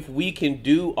know if we can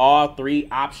do all three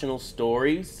optional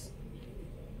stories.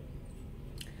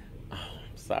 Oh,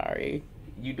 I'm sorry.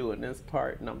 You doing this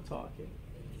part and I'm talking.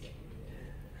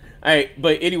 All right,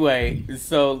 but anyway,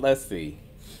 so let's see.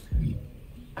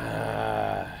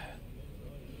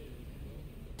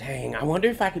 Dang, I wonder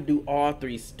if I could do all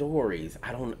three stories.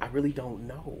 I really don't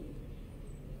know.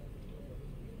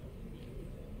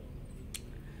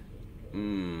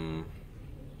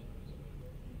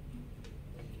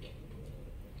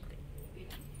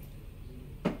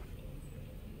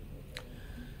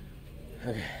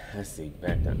 Okay, let's see.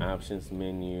 Back to options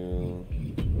menu.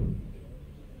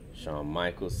 Shawn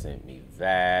Michaels sent me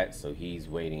that, so he's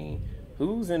waiting.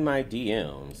 Who's in my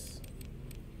DMs?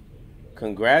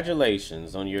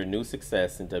 Congratulations on your new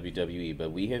success in WWE,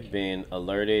 but we have been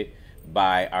alerted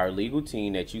by our legal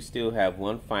team that you still have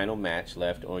one final match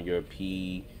left on your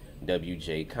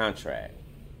PWJ contract.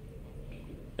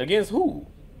 Against who?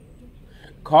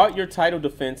 Caught your title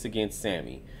defense against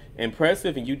Sammy.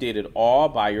 Impressive, and you did it all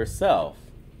by yourself.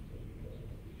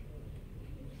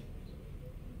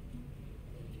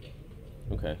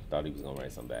 Okay, thought he was going to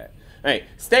write something bad. All right,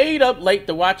 stayed up late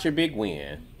to watch your big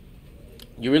win.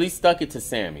 You really stuck it to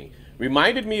Sammy.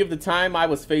 Reminded me of the time I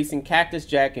was facing Cactus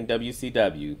Jack in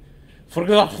WCW.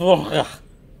 All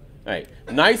right,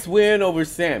 nice win over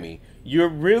Sammy. You're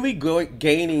really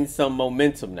gaining some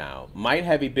momentum now. Might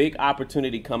have a big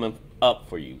opportunity coming up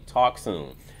for you. Talk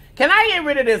soon. Can I get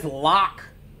rid of this Lock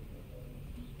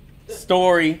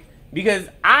story? Because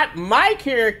my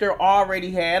character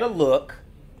already had a look.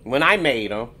 when I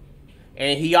made him,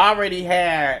 and he already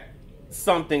had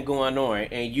something going on,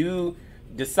 and you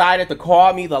decided to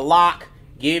call me the Lock,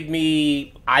 give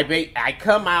me, I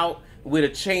come out with a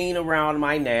chain around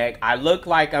my neck. I look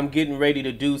like I'm getting ready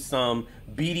to do some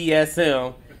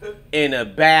BDSM in a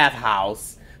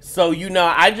bathhouse. So, you know,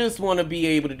 I just want to be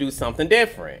able to do something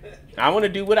different. I want to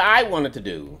do what I wanted to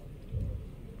do.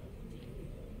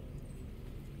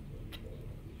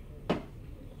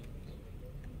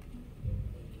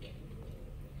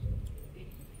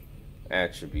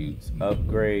 Attributes,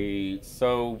 upgrade.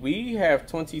 So we have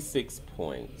 26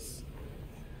 points.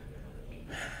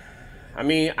 I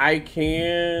mean, I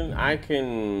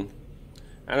don't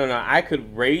know, I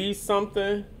could raise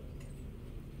something.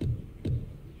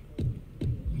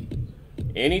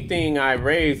 Anything I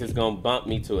raise is gonna bump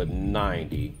me to a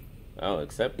 90. Oh,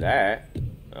 except that.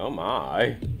 Oh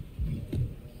my.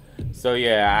 So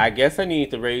yeah, I guess I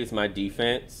need to raise my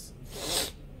defense.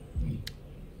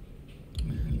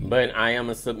 But I am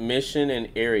a submission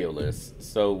and aerialist.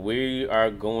 So we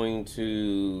are going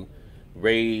to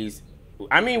raise,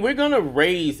 I mean, we're going to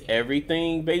raise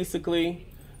everything, basically.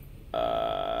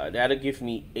 That'll give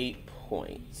me 8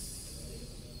 points.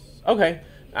 Okay,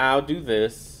 I'll do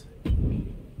this.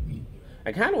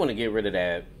 I kind of want to get rid of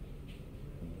that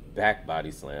back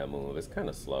body slam move. It's kind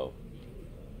of slow.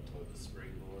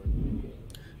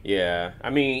 Yeah,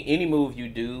 I mean, any move you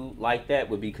do like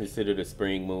that would be considered a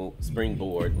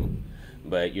springboard.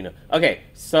 But, you know. Okay,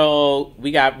 so we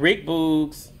got Rick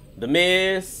Boogs, The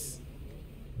Miz,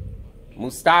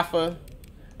 Mustafa.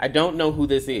 I don't know who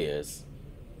this is.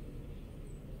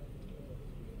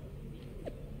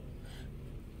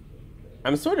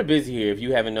 I'm sort of busy here if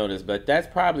you haven't noticed, but that's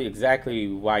probably exactly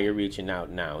why you're reaching out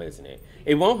now, isn't it?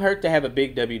 It won't hurt to have a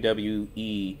big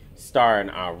WWE star in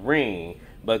our ring.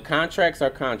 But contracts are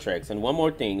contracts. And one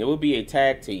more thing, it will be a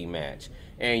tag team match.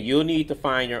 And you'll need to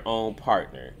find your own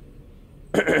partner.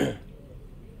 Can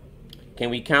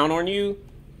we count on you?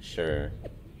 Sure.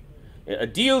 A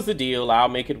deal's a deal. I'll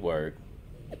make it work.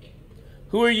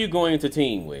 Who are you going to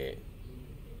team with?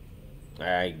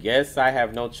 I guess I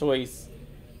have no choice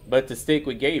but to stick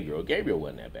with Gabriel. Gabriel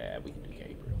wasn't that bad. We can do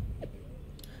Gabriel.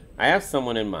 I have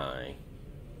someone in mind.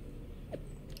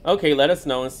 Okay, let us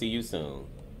know and see you soon.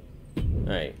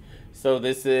 Alright, so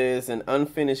this is an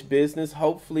unfinished business.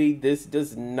 Hopefully this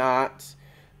does not,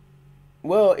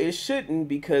 well, it shouldn't,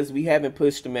 because we haven't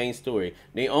pushed the main story.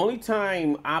 The only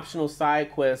time optional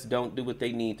side quests don't do what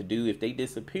they need to do, if they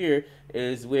disappear,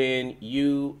 is when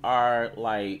you are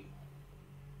like,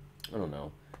 I don't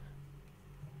know.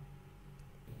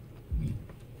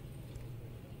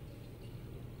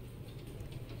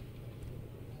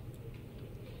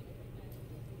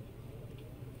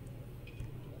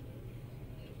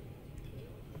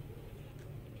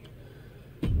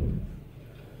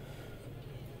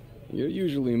 You're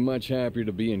usually much happier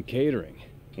to be in catering.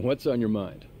 What's on your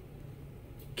mind?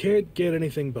 Can't get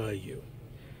anything by you.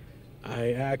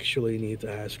 I actually need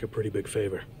to ask a pretty big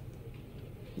favor.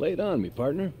 Lay it on me,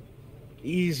 partner.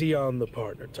 Easy on the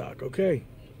partner talk, okay?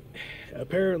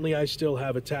 Apparently I still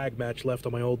have a tag match left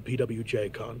on my old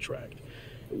PWJ contract.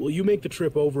 Will you make the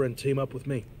trip over and team up with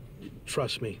me?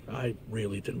 Trust me, I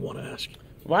really didn't want to ask.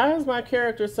 Why is my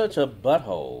character such a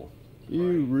butthole?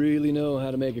 You really know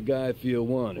how to make a guy feel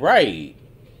wanted. Right.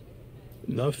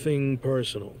 Nothing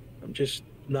personal. I'm just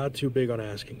not too big on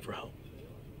asking for help.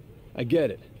 I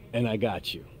get it, and I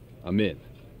got you. I'm in.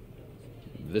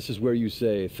 This is where you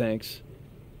say thanks?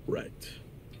 Right.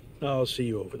 I'll see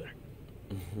you over there.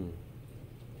 Mm-hmm.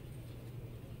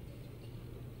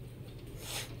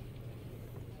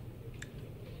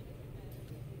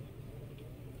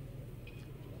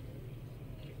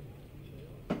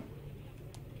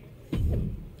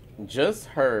 Just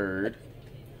heard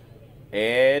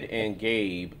Ed and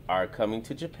Gabe are coming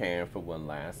to Japan for one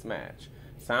last match.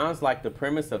 Sounds like the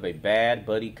premise of a bad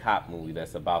buddy cop movie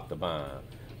that's about to bomb.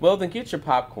 Well, then get your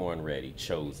popcorn ready,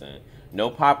 Chosen. No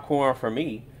popcorn for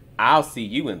me. I'll see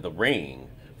you in the ring.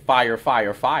 Fire,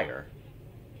 fire, fire.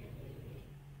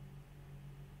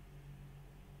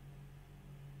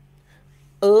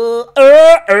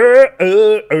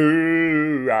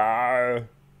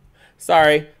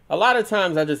 Sorry. A lot of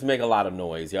times I just make a lot of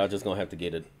noise. Y'all just gonna have to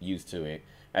get used to it.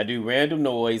 I do random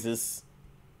noises.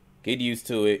 Get used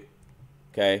to it.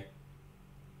 Okay?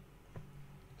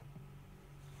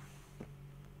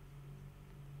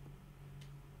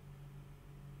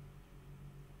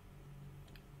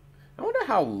 I wonder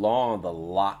how long the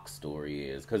lock story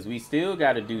is, because we still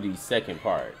got to do the second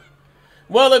part.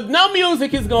 Well, if no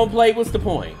music is gonna play, what's the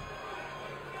point?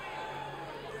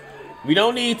 We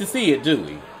don't need to see it, do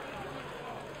we?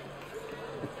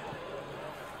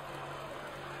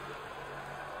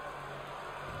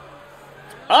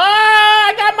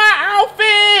 I got my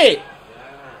outfit.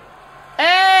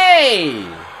 Hey.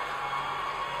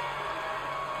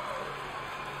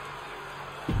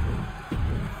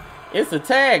 It's a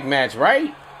tag match,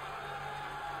 right?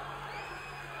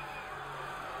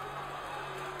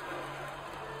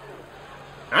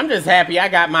 I'm just happy I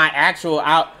got my actual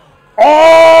out.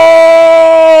 Oh!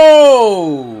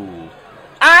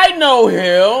 I know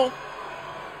him.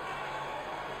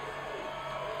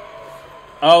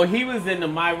 Oh, he was in the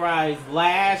MyRise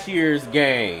last year's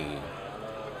game.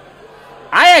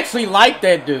 I actually like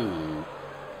that dude.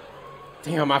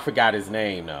 Damn, I forgot his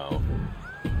name, though.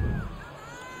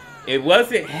 It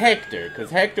wasn't Hector, because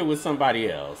Hector was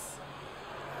somebody else.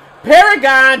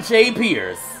 Paragon J.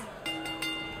 Pierce.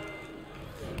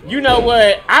 You know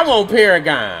what? I want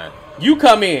Paragon. You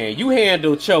come in. You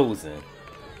handle Chosen.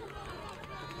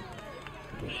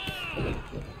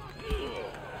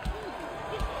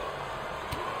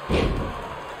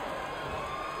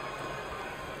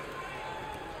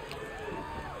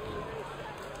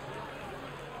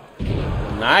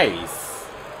 Nice.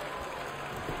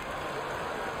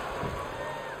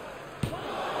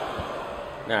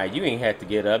 Nah, you ain't had to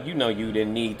get up. You know you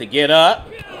didn't need to get up.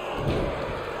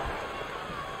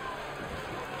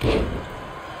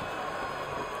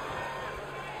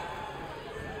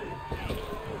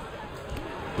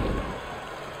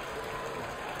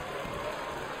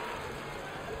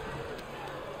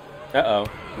 Uh-oh.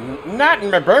 Not in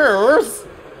reverse.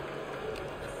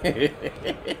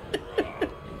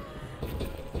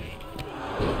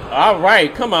 All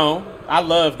right, come on. I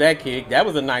love that kick. That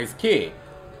was a nice kick.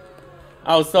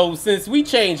 Oh, so since we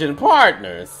changing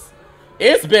partners,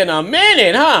 it's been a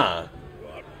minute, huh?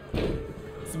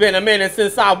 It's been a minute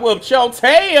since I whooped your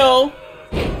tail.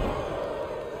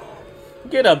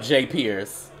 Get up, J.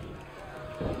 Pierce.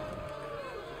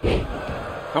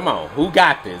 Come on, who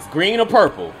got this? Green or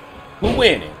purple? Who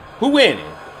winning? Who winning?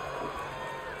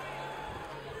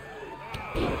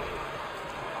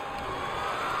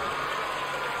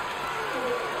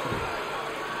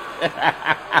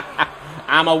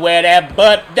 I'ma wear that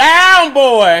butt down,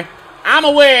 boy.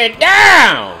 I'ma wear it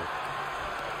down.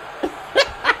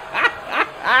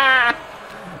 I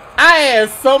had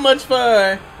so much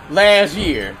fun last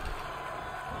year.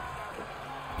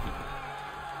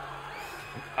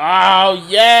 Oh,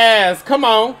 yes. Come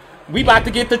on. We about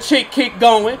to get the chick kick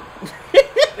going.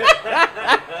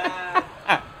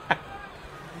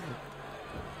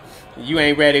 You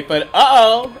ain't ready for the...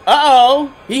 Uh-oh.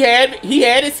 Uh-oh. He had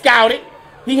it scouted.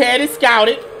 He had it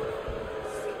scouted.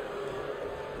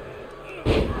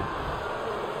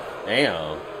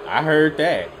 Damn. I heard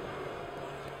that.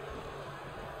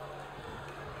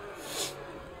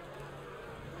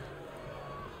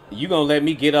 You gonna let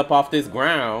me get up off this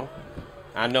ground.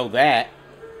 I know that.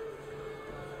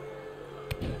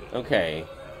 Okay.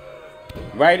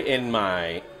 Right in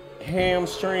my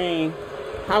hamstring.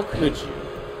 How could you?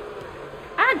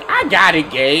 I got it,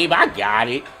 Gabe. I got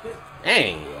it.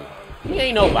 Dang. He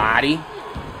ain't nobody.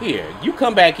 Here, you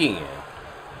come back in.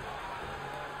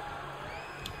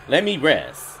 Let me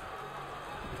rest.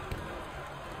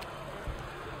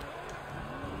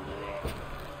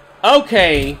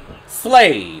 Okay,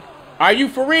 Slade. Are you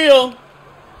for real?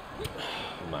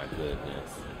 Oh, my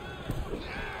goodness.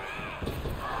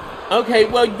 Okay,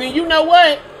 well, then you know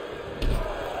what?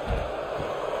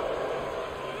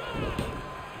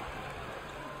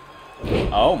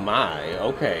 Oh, my.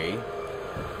 Okay.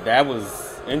 That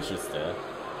was interesting.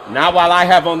 Not while I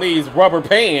have on these rubber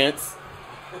pants.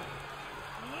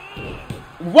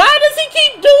 Why does he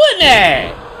keep doing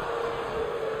that?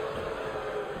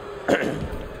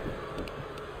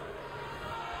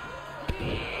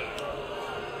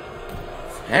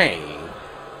 Dang.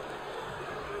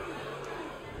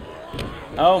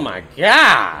 Oh my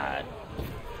God.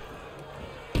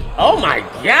 Oh my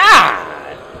God.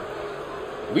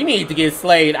 We need to get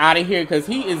Slade out of here because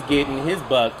he is getting his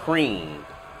butt creamed.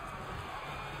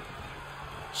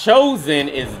 Chosen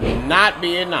is not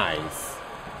being nice.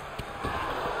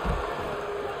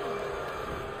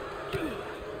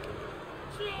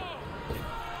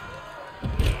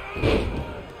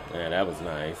 Yeah, that was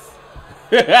nice.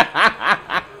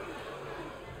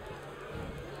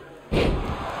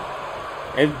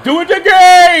 And do it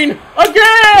again!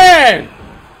 Again!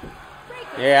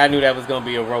 Yeah, I knew that was going to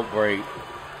be a rope break.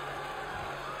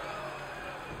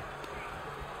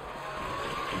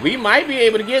 We might be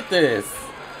able to get this.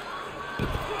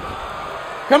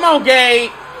 Come on,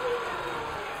 Gabe.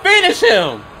 Finish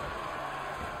him.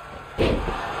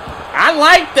 I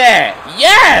like that.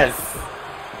 Yes.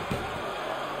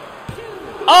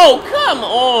 Oh, come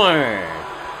on.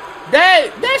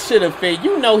 That should have fit.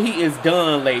 You know he is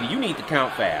done, lady. You need to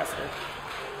count faster.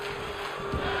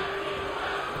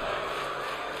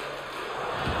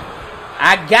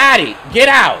 I got it. Get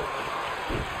out.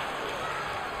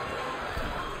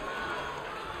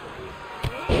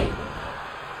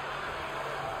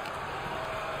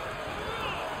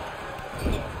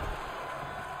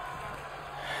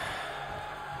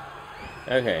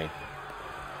 Okay.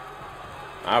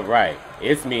 All right.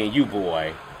 It's me and you,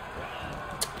 boy.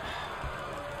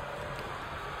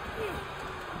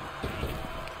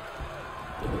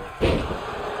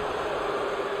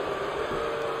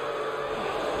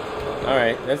 All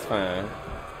right, that's fine.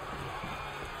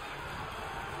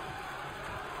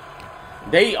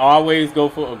 They always go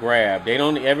for a grab. They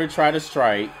don't ever try to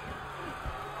strike.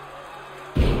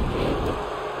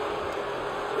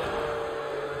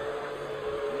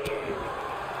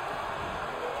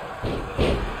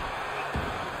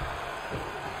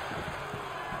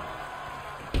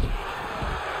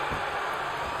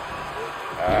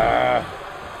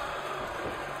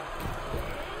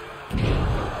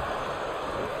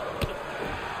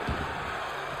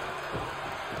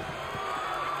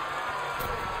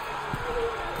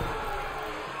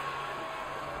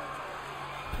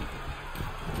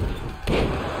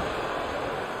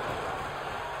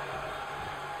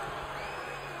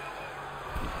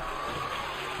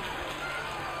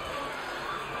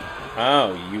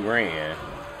 Oh, you ran.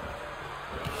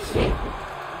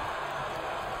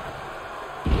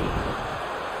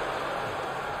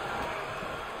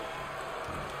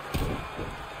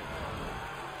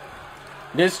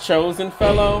 This chosen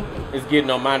fellow is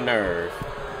getting on my nerve.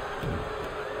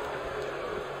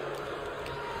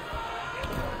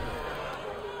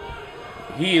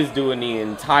 He is doing the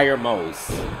entire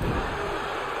most.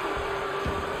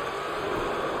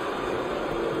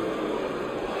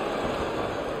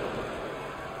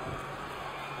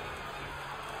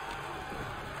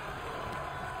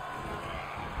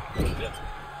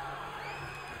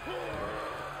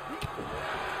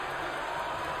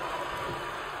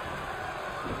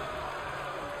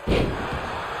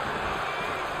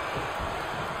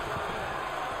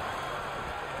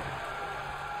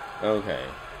 Okay.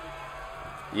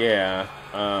 Yeah.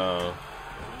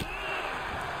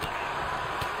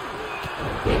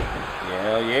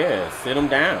 Hell yeah. Sit him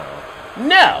down.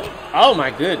 No! Oh my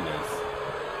goodness.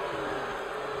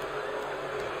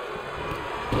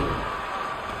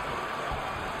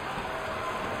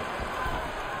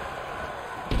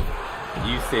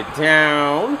 You sit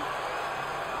down.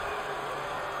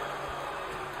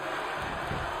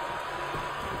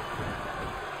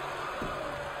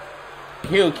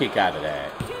 He'll kick out of that.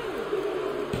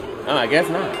 Oh, I guess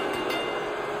not.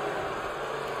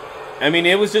 I mean,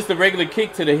 it was just a regular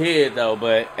kick to the head, though.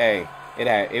 But hey,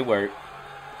 it worked.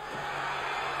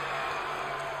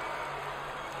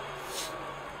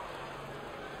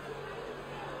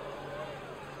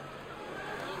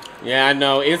 Yeah, I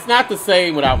know. It's not the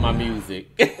same without my music.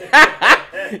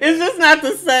 It's just not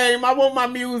the same. I want my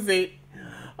music.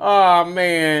 Oh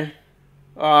man.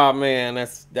 Oh man,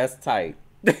 that's tight.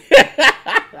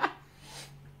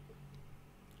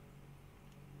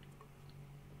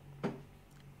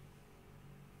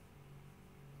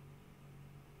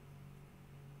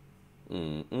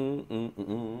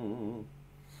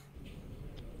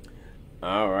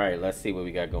 All right, let's see what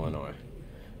we got going on.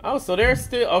 Oh, so they're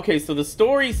still okay. So the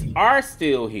stories are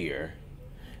still here,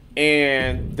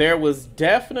 and there was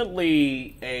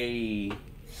definitely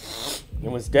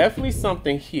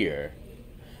something here.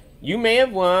 You may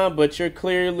have won, but you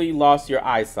clearly lost your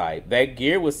eyesight. That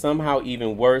gear was somehow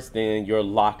even worse than your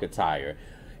lock attire.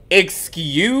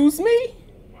 Excuse me?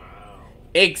 Wow.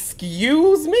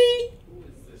 Excuse me? Who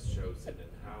is this chosen and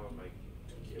how am I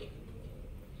to kill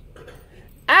him?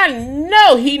 I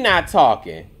know he not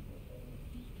talking.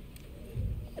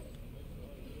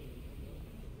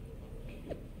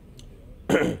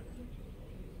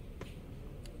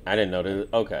 I didn't know this.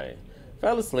 Okay.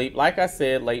 Fell asleep. Like I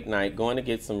said, late night. Going to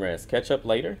get some rest. Catch up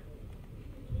later?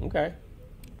 Okay.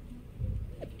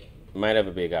 Might have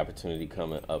a big opportunity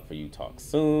coming up for you. Talk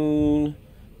soon.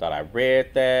 Thought I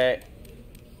read that.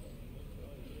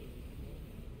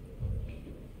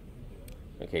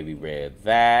 Okay, we read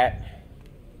that.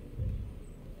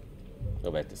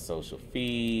 Go back to social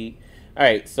feed. All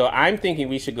right, so I'm thinking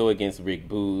we should go against Rick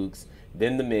Boogs,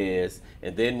 then The Miz,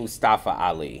 and then Mustafa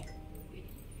Ali.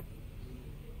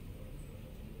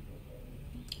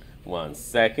 1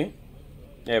 second.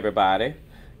 Everybody.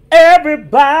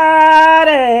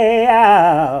 Everybody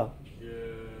out. Yeah.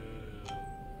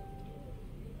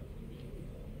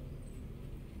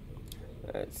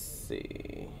 Let's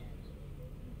see.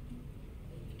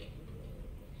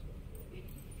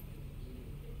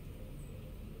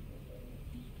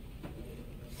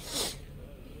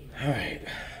 All right.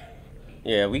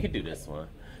 Yeah, we could do this one.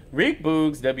 Rick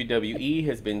Boogs, WWE,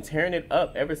 has been tearing it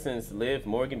up ever since Liv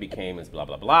Morgan became his blah,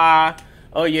 blah, blah.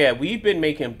 Oh, yeah, we've been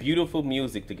making beautiful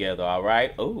music together, all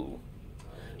right? Oh,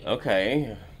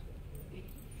 okay.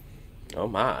 Oh,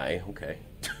 my. Okay.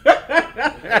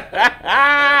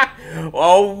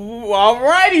 Oh, all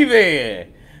righty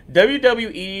then.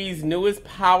 WWE's newest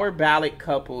power ballad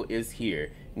couple is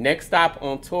here. Next stop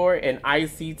on tour, an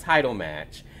IC title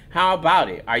match. How about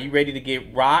it? Are you ready to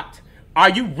get rocked? Are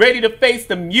you ready to face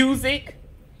the music?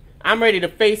 I'm ready to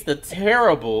face the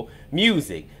terrible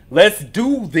music. Let's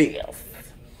do this.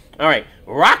 All right.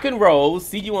 Rock and roll.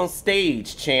 See you on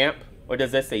stage, champ. Or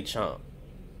does that say chump?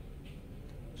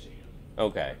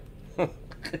 Okay.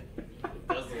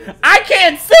 I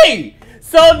can't see.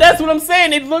 So that's what I'm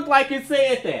saying. It looked like it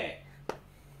said that.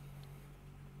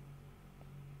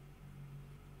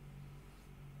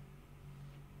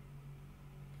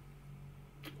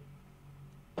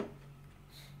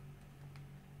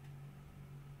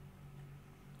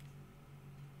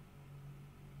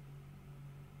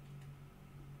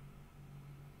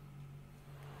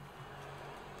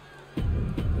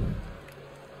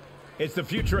 It's the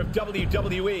future of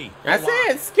WWE. I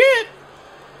said skip.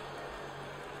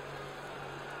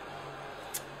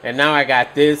 And now I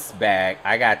got this bag.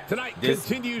 I got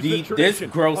this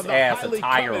gross ass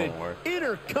attire on.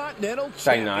 Intercontinental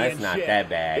Say no, it's not that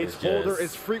bad. Its holder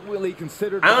is frequently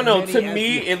considered. I don't know. by To many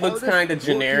me, as the it looks hardest kind of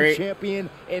working generic. Champion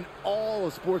in all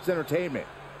of sports entertainment.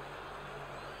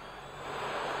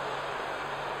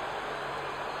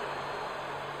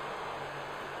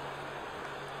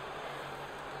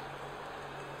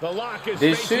 The Lock is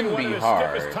This facing shouldn't one be of his hard.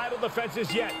 stiffest title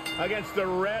defenses yet against the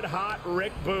red-hot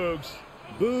Rick Boogs.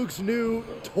 Boogs' new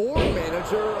tour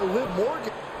manager, Liv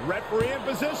Morgan. Referee in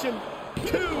position.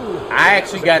 2. I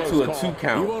actually got to a 2 He won't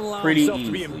count allow pretty himself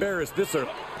to be easily. embarrassed this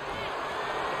early.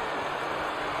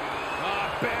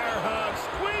 Bear hug,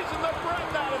 squeezing the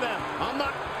breath out of them. I'm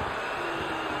not.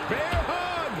 Bear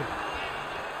hug.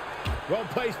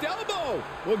 Well-placed elbow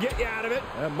will get you out of it.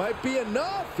 That might be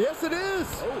enough. Yes, it is.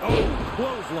 Oh,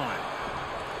 clothesline.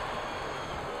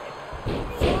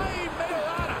 Flying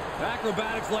Mayorana.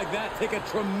 Acrobatics like that take a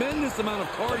tremendous amount of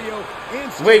cardio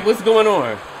and strength. Wait, what's going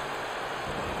on?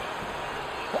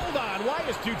 Hold on, why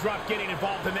is Doudrop getting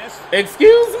involved in this?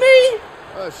 Excuse me?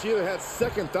 She either had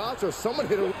second thoughts or someone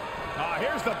hit her.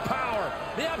 Here's the power,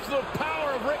 the absolute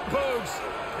power of Rick Boogs,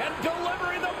 and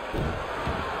delivering the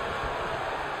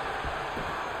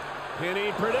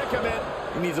pinning predicament.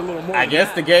 He needs a little more. I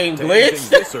guess the game to end things glitched.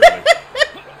 this early.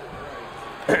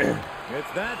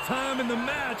 It's that time in the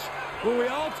match where we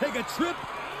all take a trip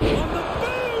on the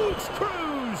Boogs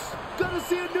Cruise. Gonna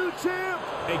see a new champ.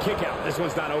 Hey, kick out. This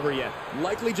one's not over yet.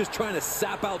 Likely just trying to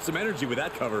sap out some energy with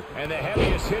that cover. And the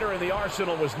heaviest hitter in the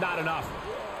arsenal was not enough.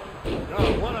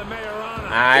 Oh, what a Mayorana.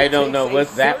 I don't know what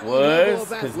that certain level was of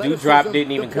because athleticism Doudrop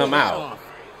didn't even to come pull that out. off.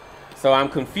 So I'm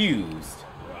confused.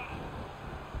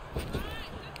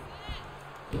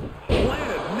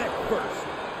 Planted neck first.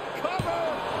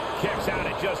 Cover. Kicks out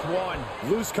at just 1.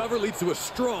 Loose cover leads to a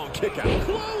strong kick out.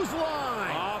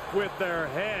 Clothesline. Off with their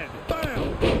head.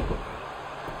 Bam!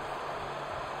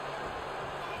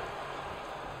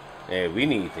 Yeah, we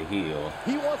need to heal.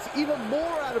 He wants even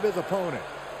more out of his opponent.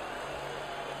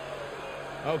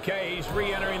 Okay, he's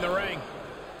re-entering the ring.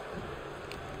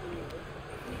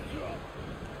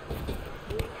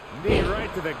 Knee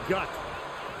right to the gut.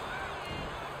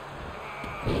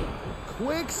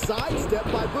 Quick sidestep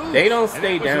by Boogs. They don't And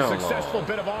stay that was a down successful long.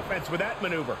 bit of offense with that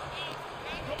maneuver.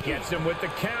 Gets him with the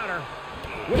counter.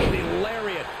 With the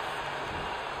lariat.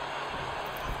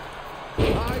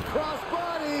 High cross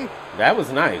body. That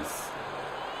was nice.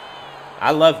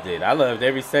 I loved it. I loved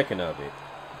every second of it.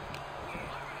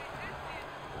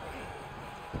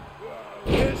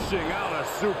 Dishing out a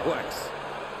suplex.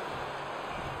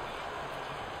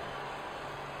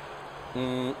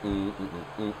 Gonna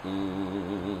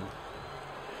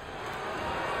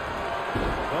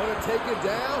take it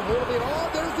down. Holding it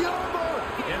on. There's the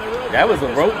armbar. That was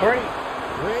a rope break.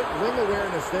 Great ring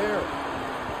awareness there.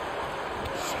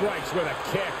 Strikes with a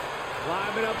kick.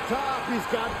 Climbing up top. He's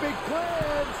got big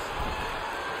plans.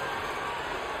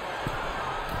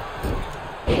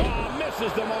 Oh,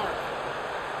 misses the mark.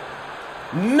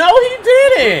 No, he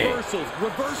didn't.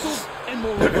 Reversals, and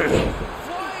more reversals.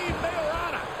 Flying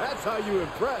Mayorana. That's how you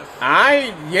impress.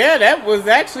 Yeah, that was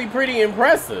actually pretty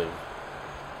impressive.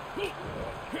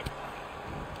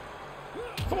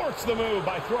 Thwarts the move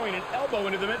by throwing an elbow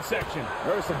into the midsection.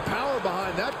 There's some power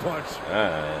behind that punch.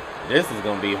 This is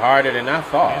going to be harder than I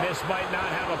thought. And this might not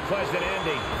have a pleasant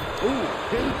ending. Ooh,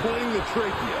 pinpointing the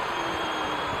trachea.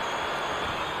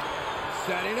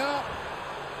 Setting up.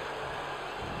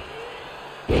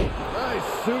 Nice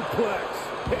suplex.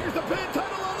 Here's the pin,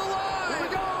 title on the line. Here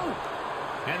we go.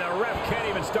 And the ref can't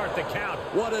even start the count.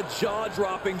 What a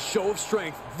jaw-dropping show of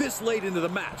strength this late into the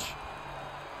match.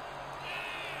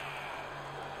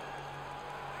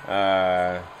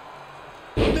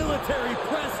 Military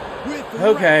press with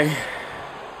Okay.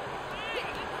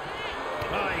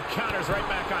 Oh, he counters right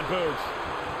back on Boogs.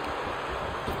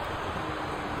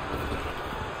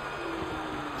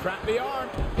 Trap the arm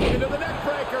into the neck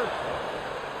breaker.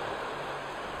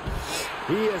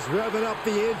 He is revving up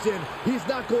the engine. He's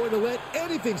not going to let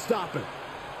anything stop him.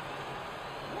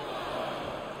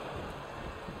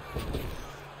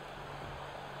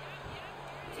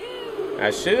 I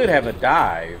should have a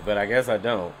dive, but I guess I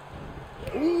don't.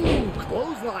 Ooh,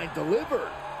 clothesline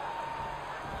delivered.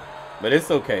 But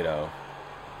it's okay, though.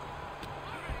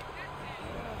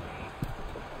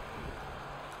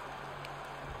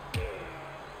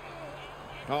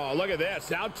 Oh, look at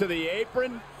this. Out to the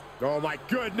apron. Oh, my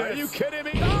goodness. Are you kidding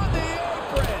me? On the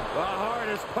apron. The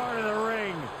hardest part of the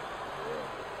ring.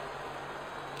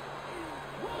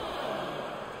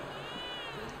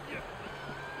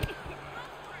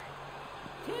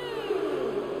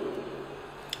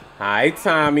 Hi,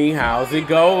 Tommy. How's it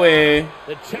going?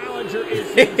 The challenger is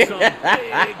in some big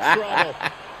trouble.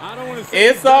 I don't want to say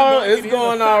It's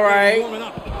going all right.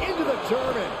 Into the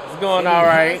German. It's going all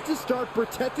right. He has to start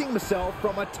protecting himself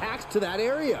from attacks to that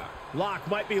area. Locke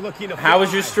might be looking to How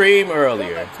was your stream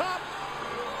earlier?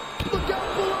 Look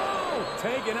out below.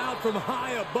 Taken out from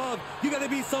high above. You got to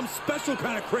be some special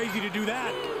kind of crazy to do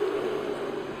that.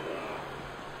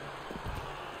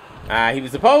 He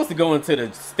was supposed to go into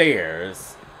the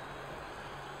stairs.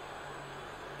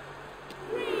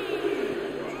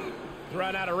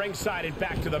 Run out of ringside and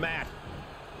back to the mat.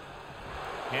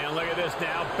 And look at this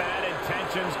now. Bad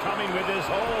intentions coming with this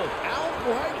hold.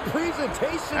 Outright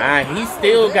presentation. He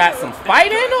still got some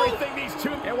fight in him? Everything these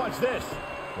two. And watch this.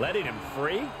 Letting him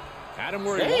free. Adam,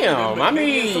 where Damn, I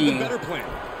mean, better plan.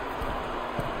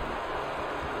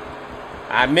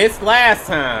 I missed last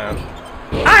time.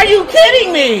 Are you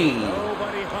kidding me?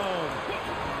 Nobody home.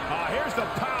 Here's the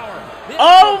power.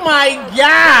 Oh my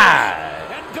God.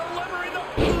 And delivering the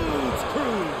Blues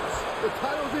Cruise. The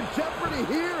title's in jeopardy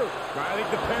here. I think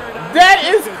the paradigm. That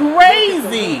is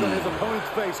crazy. His opponent's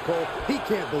face, Cole. He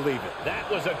can't believe it. That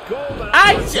was a golden.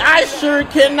 I sure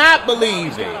cannot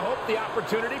believe I it. hope the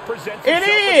opportunity presents It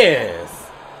itself. is.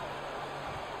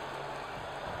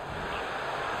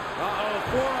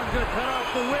 Forearm's going to cut off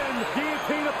the wind.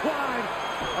 Guillotine applied.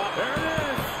 There it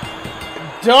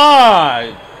is. Dog.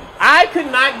 I could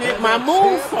not get my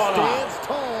moonsault Stands off.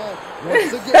 tall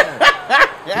once again.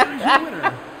 Here's your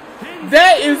winner.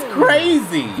 That is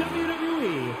crazy.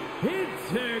 WWE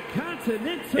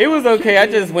Intercontinental It was okay. I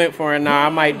just went for it. Now I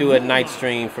might do a night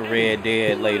stream for Red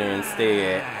Dead later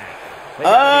instead.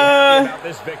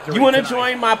 You want to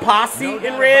join my posse No in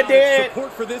doubt Red about it. Dead?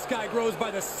 Support for this guy grows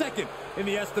by the second in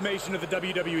the estimation of the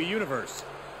WWE Universe.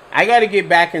 I got to get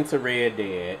back into Red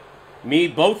Dead.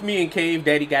 Both me and Cave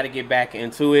Daddy got to get back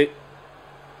into it.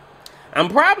 I'm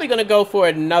probably going to go for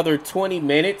another 20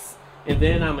 minutes, and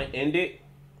then I'm going to end it.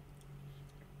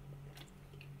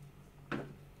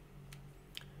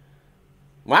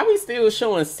 Why we still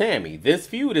showing Sammy? This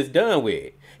feud is done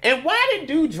with. And why did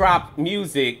Dude drop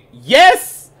music?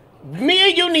 Yes, me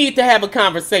and you need to have a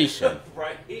conversation.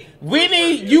 Right.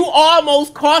 You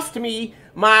almost cost me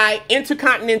my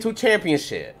Intercontinental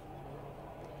Championship.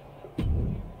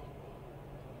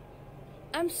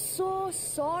 I'm so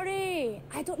sorry.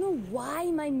 I don't know why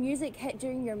my music hit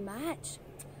during your match.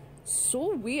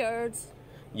 So weird.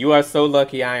 You are so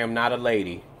lucky I am not a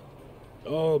lady.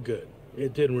 All good.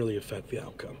 It didn't really affect the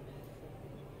outcome.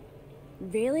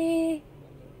 Really?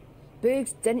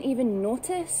 Boogs didn't even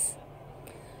notice?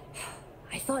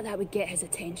 I thought that would get his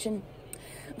attention.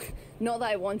 Not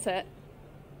that I want it.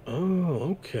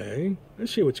 Oh, okay. I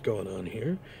see what's going on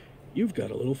here. You've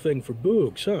got a little thing for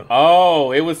Boogs, huh?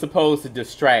 Oh, it was supposed to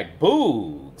distract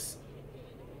Boogs.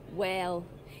 Well,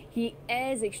 he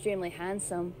is extremely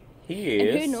handsome. He And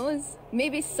is. who knows?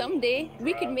 Maybe someday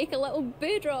we could make a little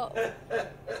boo drop.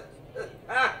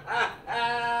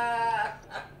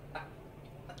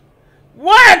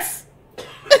 What?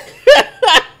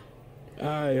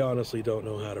 I honestly don't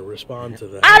know how to respond to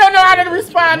that. I don't know how to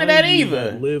respond to that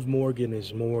either. Liv Morgan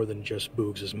is more than just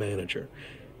Boogs' manager,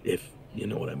 if you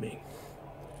know what I mean.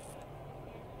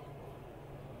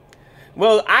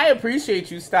 Well, I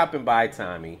appreciate you stopping by,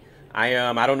 Tommy. I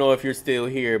don't know if you're still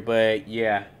here, but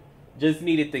yeah, just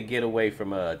needed to get away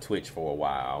from Twitch for a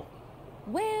while.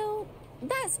 Well,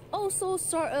 that's also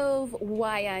sort of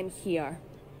why I'm here.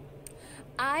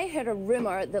 I heard a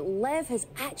rumor that Liv has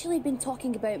actually been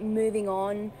talking about moving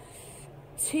on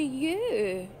to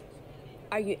you.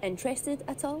 Are you interested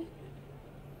at all?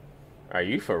 Are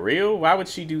you for real? Why would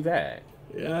she do that?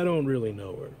 Yeah, I don't really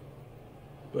know her,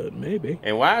 but maybe.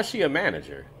 And why is she a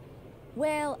manager?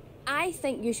 Well, I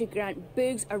think you should grant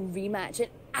Boogs a rematch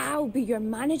and I'll be your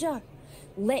manager.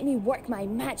 Let me work my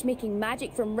matchmaking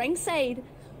magic from ringside.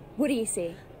 What do you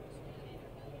say?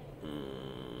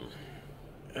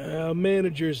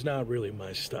 Manager's not really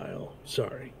my style.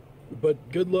 Sorry. But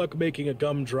good luck making a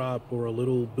gumdrop or a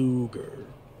little booger.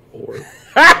 Or...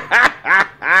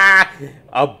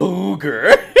 a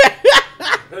booger.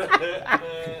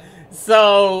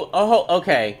 So,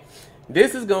 okay.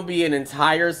 This is going to be an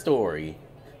entire story.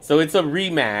 So it's a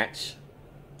rematch.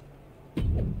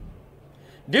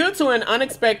 Due to an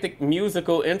unexpected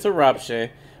musical interruption,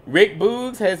 Rick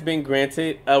Boogs has been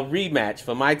granted a rematch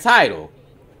for my title.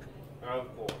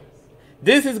 Of course.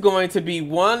 This is going to be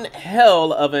one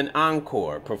hell of an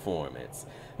encore performance.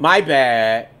 My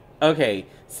bad. Okay,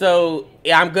 so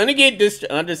I'm going to get this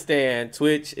to understand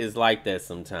Twitch is like that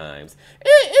sometimes.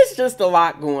 It's just a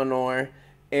lot going on.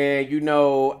 And, you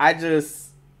know, I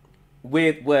just,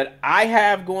 with what I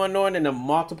have going on and the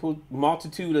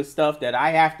multitude of stuff that I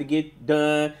have to get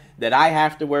done, that I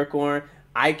have to work on,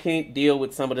 I can't deal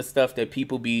with some of the stuff that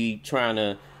people be trying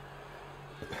to...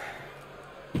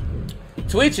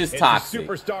 Twitch is toxic.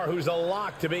 It's a superstar who's a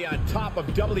lock to be on top of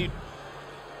WWE.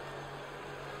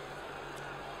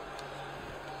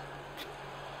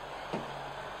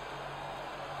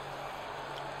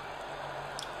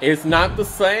 It's not the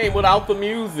same without the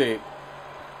music.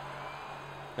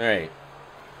 All right.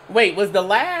 Wait, was the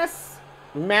last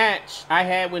match I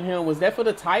had with him, was that for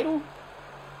the title?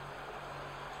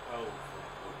 Oh,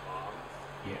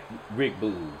 yeah. Rick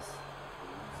Boogs.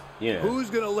 Yeah. Who's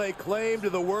going to lay claim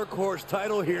to the workhorse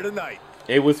title here tonight?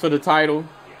 It was for the title?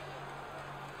 Yeah.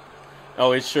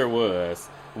 Oh, it sure was.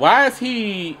 Why is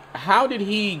he... How did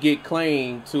he get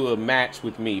claim to a match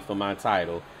with me for my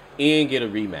title and get a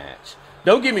rematch?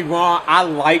 Don't get me wrong. I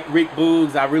like Rick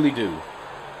Boogs. I really do.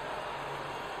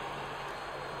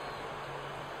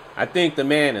 I think the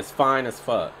man is fine as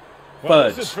fuck. Well,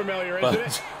 Fudge. this is familiar, Fudge. isn't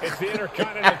it? It's the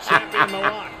Intercontinental Champion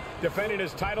Milan, defending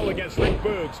his title against Rick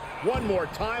Boogs one more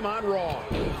time on Raw.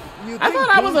 I thought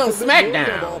I was on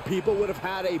SmackDown. Of all people would have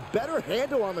had a better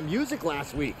handle on the music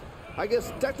last week. I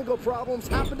guess technical problems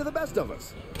happen to the best of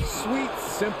us. Sweet,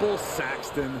 simple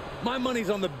Saxton. My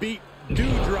money's on the beat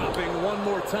dropping one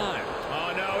more time.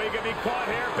 Oh, no, he could be caught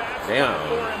here. Bad Damn.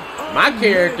 for him. My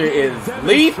character is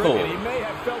lethal. He may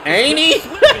have felt Ain't he?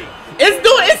 slippy. It's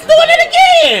doing it Still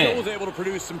again. was able to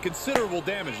produce some considerable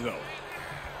damage, though.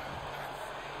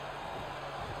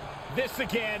 This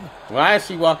again. Why is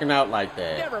she walking out like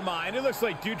that? Never mind. It looks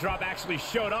like Doudrop actually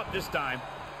showed up this time.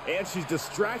 And she's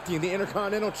distracting the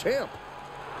Intercontinental Champ.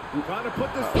 Trying to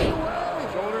put this thing away.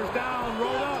 Shoulders down,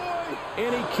 roll up.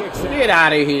 And he kicks it. Get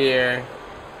out of here.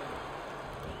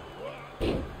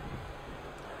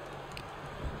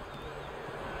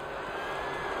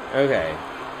 Okay.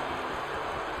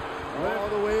 All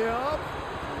the way up.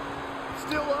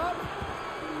 Still up.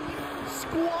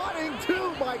 Squatting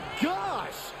too, my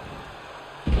gosh.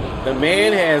 The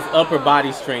man has upper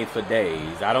body strength for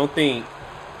days. I don't think...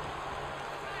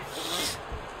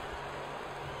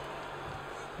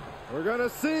 We're gonna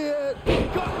see it.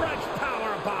 Gut-wrench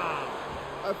powerbomb.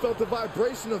 I felt the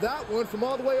vibration of that one from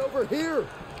all the way over here.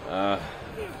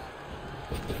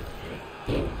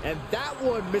 And that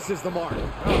one misses the mark.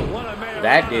 Oh, what a man.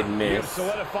 That didn't miss. You've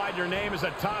solidified your name as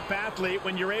a top athlete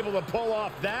when you're able to pull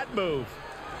off that move.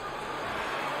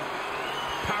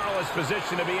 Powerless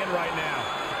position to be in right now.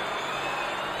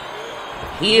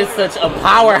 He is such a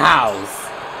powerhouse.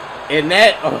 And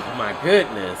that... Oh, my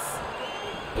goodness.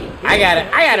 I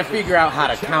gotta figure out how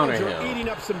to counter him.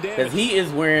 Because he is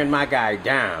wearing my guy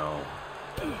down.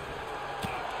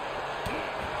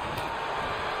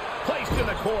 Placed in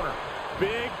the corner.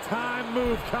 Big time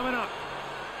move coming up.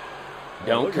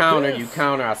 Don't counter, you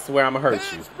counter. I swear I'm gonna hurt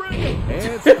you. And spring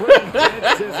and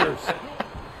scissors.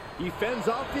 He fends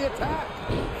off the attack.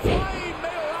 Flying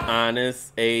mail out.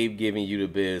 Honest Abe giving you the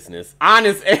business.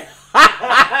 Honest Abe.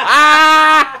 I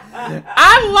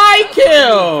like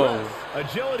him.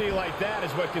 Agility like that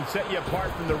is what can set you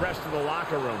apart from the rest of the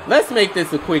locker room. Let's make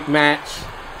this a quick match.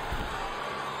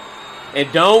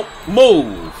 And don't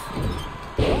move.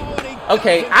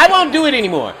 Okay, I won't do it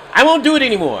anymore. I won't do it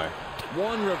anymore.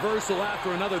 One reversal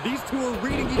after another. These two are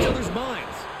reading each other's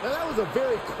minds. Now that was a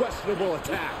very questionable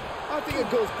attack. I think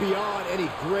it goes beyond any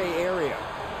gray area.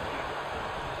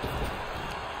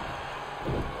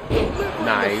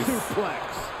 Nice.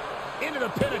 Suplex. Into the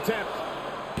pin attempt.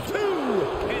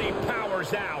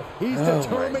 covers now. He's Oh,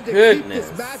 determined to my keep this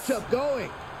goodness. matchup going.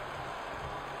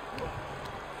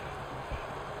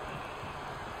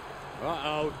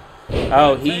 Uh-oh.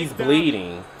 Oh, he's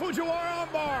bleeding. Fujiwara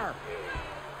armbar.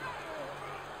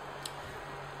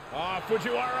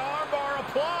 Fujiwara armbar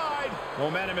applied.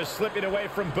 Momentum is slipping away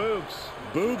from Boogs.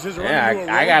 Boogs is running to a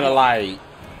Yeah, I gotta like,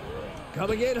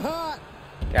 Coming in hot.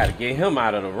 gotta get him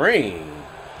out of the ring.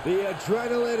 The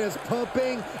adrenaline is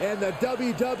pumping, and the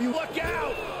WWE... Look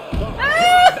out! Oh,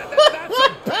 God, that's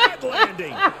a bad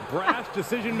landing. Brash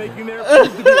decision-making there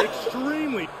proves to be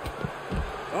extremely...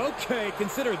 Okay,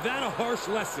 consider that a harsh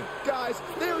lesson. Guys,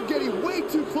 they're getting way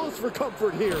too close for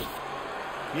comfort here.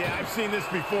 Yeah, I've seen this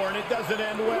before, and it doesn't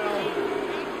end well.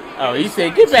 Oh, he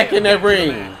said, get back in that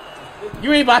ring.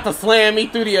 You ain't about to slam me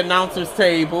through the announcer's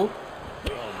table.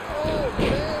 Oh,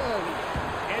 man.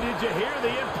 And did you hear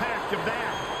the impact of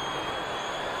that?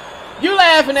 You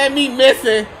laughing at me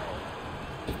missing.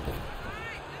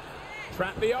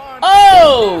 Trap the arm.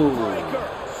 Oh! Breaker.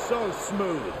 So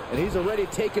smooth. And he's already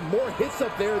taken more hits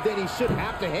up there than he should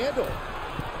have to handle.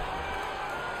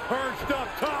 Perched up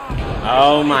top.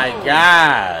 Oh my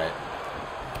God.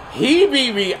 He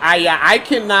be I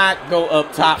cannot go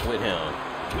up top with him.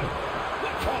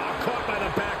 Oh, caught by the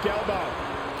back elbow.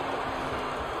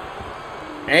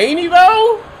 Ain't he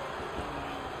though?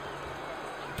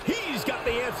 He's got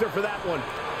the answer for that one.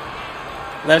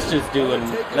 Let's just do it.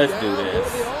 Let's do There's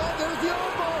this. the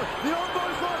armbar. The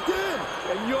armbar's locked in.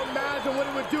 And you imagine what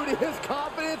it would do to his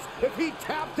confidence if he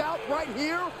tapped out right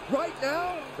here, right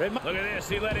now? Look at this.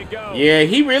 He let it go. Yeah,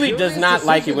 he really does Curious not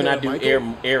like it when I decision do there,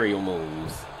 aerial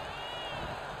moves.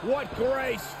 What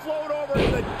grace. Float over to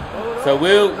the... So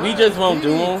we just won't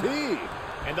do them. DDT.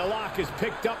 And the lock has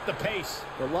picked up the pace.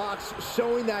 The lock's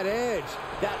showing that edge,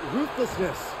 that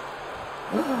ruthlessness.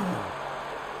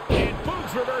 And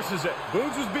Boogs reverses it.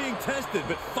 Boogs was being tested,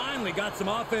 but finally got some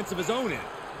offense of his own in.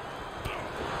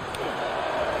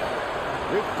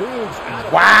 Rick Boogs out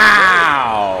of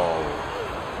Wow.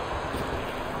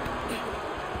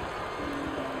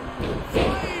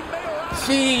 Flame mail out.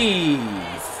 Jeez.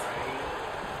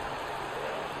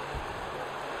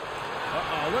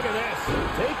 Uh-oh, look at this.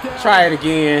 takedown. Try it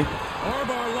again.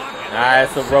 Armbar lock. Ah,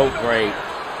 it's a rope break.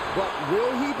 But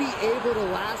will he be able to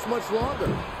last much longer?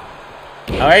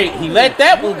 All right, he let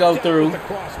that one go through. The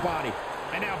crossbody.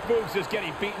 And now Boogs is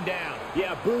getting beaten down.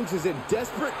 Yeah, Boogs is in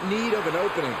desperate need of an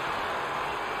opening.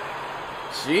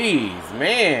 Jeez,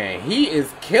 man, he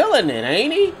is killing it,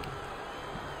 ain't he?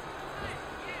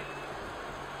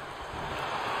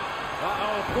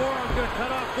 Uh-oh, forearm's gonna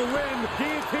cut off the wind.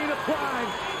 Guillotine applied.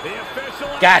 The official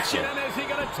Gotcha. action. Is he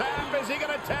gonna tap? Is he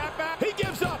gonna tap out? He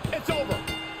gives up. It's over.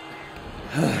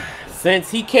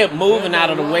 Since he kept moving out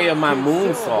of the way of my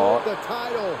Can still hold moonsault. the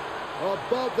title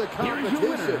above the Here's your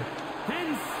winner, competition.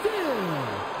 and still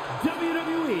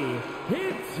WWE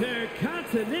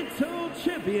Intercontinental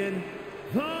Champion,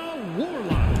 the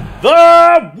Warlock.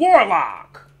 The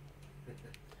Warlock.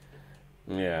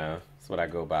 Yeah, that's what I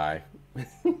go by.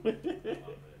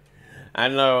 I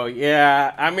know,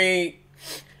 yeah. I mean,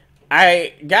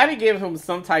 I gotta give him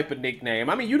some type of nickname.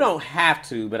 I mean, you don't have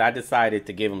to, but I decided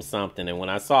to give him something. And when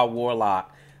I saw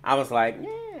Warlock, I was like,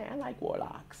 yeah, I like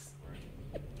Warlocks.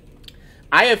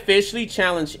 I officially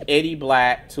challenged Eddie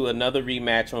Black to another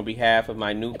rematch on behalf of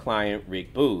my new client,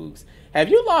 Rick Boogs. Have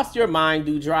you lost your mind,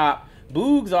 Dewdrop?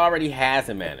 Boogs already has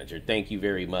a manager. Thank you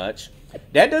very much.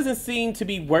 That doesn't seem to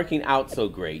be working out so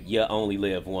great. You only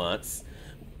live once.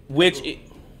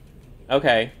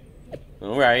 Okay.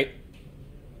 All right.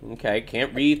 Okay,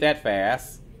 can't read that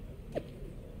fast.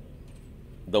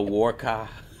 The Warka.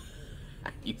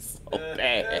 You so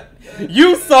bad.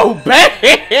 You so bad.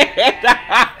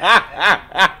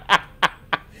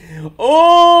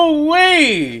 Oh,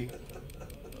 wait.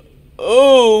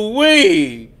 Oh,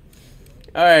 wait.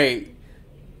 All right.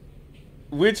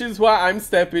 Which is why I'm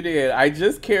stepping in. I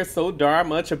just care so darn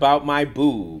much about my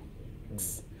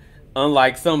boogs.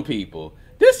 Unlike some people.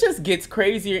 This just gets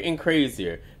crazier and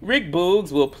crazier. Rick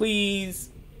Boogs, will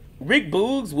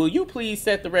you please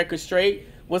set the record straight?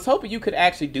 Was hoping you could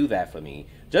actually do that for me.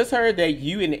 Just heard that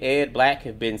you and Ed Black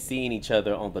have been seeing each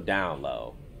other on the down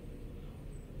low.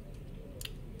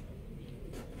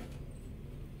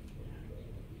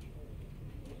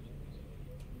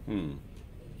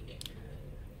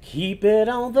 Keep it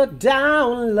on the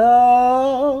down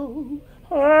low.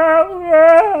 I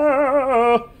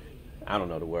don't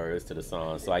know the words to the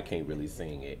song, so I can't really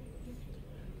sing it.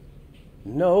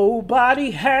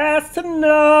 Nobody has to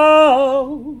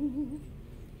know.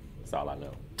 That's all I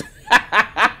know.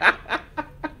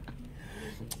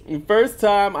 First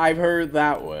time I've heard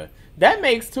that one. That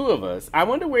makes two of us. I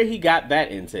wonder where he got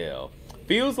that intel.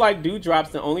 Feels like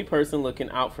Doudrop's the only person looking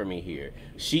out for me here.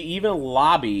 She even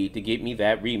lobbied to get me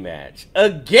that rematch.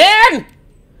 Again?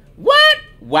 What?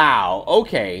 Wow,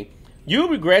 okay. You'll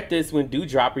regret this when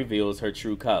Doudrop reveals her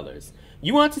true colors.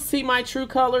 You want to see my true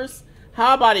colors?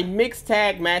 How about a mixed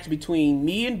tag match between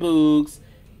me and Boogs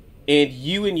and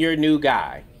you and your new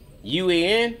guy? You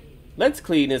in? Let's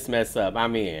clean this mess up.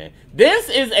 I'm in. This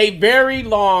is a very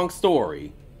long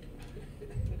story.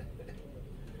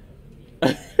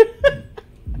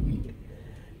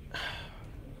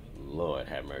 Lord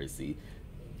have mercy.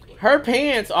 Her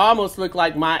pants almost look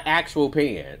like my actual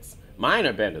pants. Mine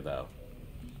are better though.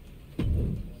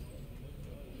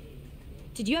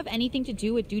 Did you have anything to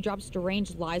do with Doudrop's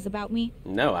deranged lies about me?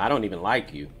 No, I don't even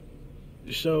like you.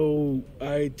 So,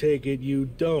 I take it you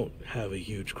don't have a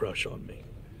huge crush on me?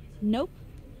 Nope.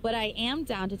 But I am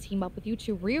down to team up with you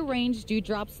to rearrange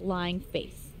Doudrop's lying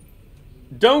face.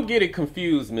 Don't get it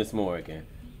confused, Miss Morgan.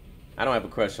 I don't have a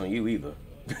crush on you either.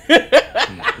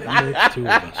 It's two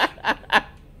of us.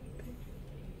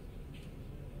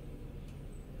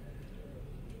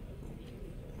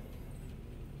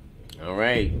 All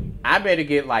right. I better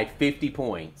get like 50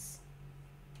 points.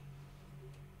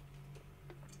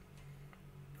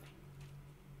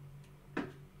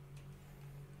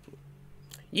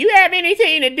 You have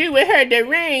anything to do with her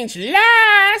deranged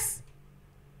lies?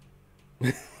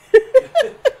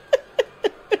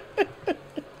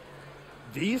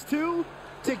 These two?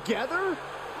 Together?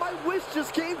 My wish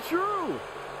just came true.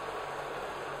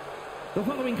 The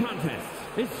following contest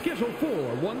is scheduled for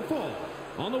one fall.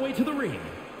 On the way to the ring,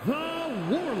 the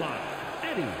Warlock,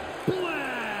 Eddie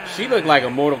Black. She looked like a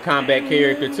Mortal Kombat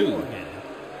character too.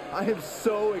 I am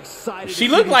so excited. She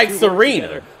looked like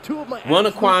Serena, one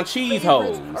of Quan Chi's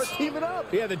hoes. Are teaming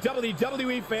up. Yeah, the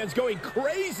WWE fans going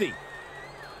crazy.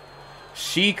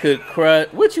 She could crush.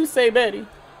 What you say, Betty?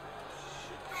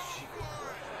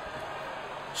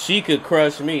 She could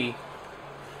crush me.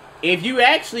 If you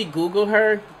actually Google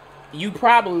her, you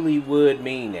probably would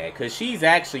mean that, because she's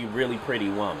actually a really pretty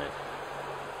woman.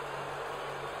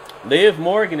 Liv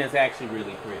Morgan is actually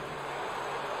really pretty.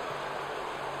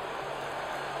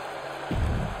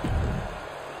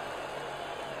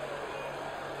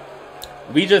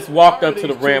 We just walked up to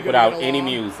the ramp without any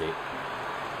music.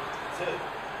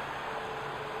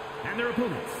 And their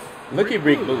opponents. Look at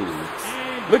Rick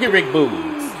Boogs. Look at Rick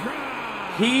Boogs.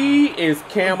 He is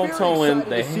camel toeing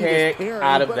the heck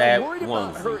out of that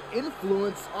onesie.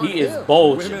 He is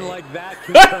bulging it.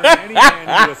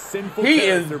 He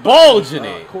is bulging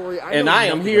it. And I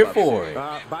am here for it.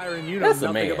 That's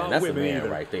a man. That's a man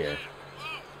right there.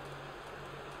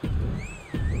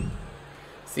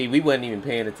 See, we wasn't even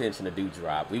paying attention to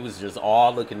Doudrop. We was just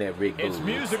all looking at Rick Boogs. It's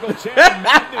musical chairs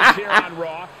madness here on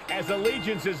Raw as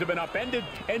allegiances have been upended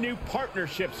and new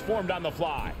partnerships formed on the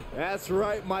fly. That's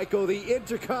right, Michael. The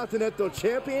Intercontinental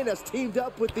Champion has teamed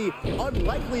up with the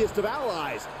unlikeliest of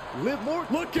allies. Liv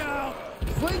Morgan. Look out!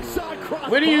 Slingshot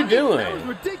cross. What are you doing? That was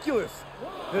ridiculous.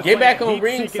 Get back on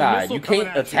ringside. You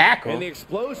can't attack him. And the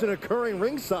explosion occurring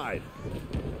ringside.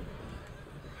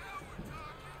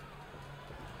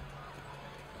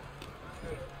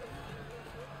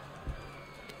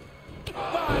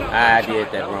 I did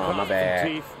that wrong, my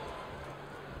bad.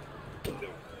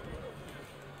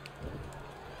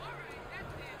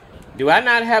 Do I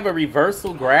not have a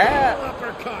reversal grab?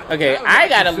 Okay, I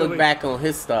gotta look back on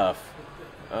his stuff.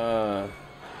 I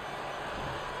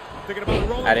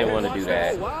didn't want to do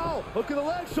that. Wow, hook of the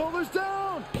leg, shoulders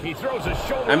down. He throws a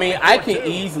shoulder. I mean, I can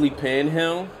easily pin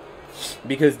him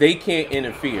because they can't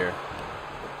interfere.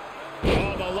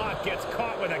 Oh, the lock gets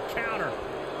caught with a counter.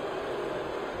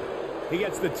 He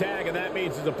gets the tag, and that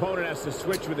means his opponent has to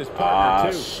switch with his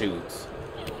partner, too. Shoot.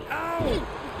 Ow!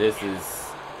 This is...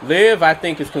 Liv, I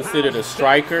think, is considered a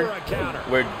striker,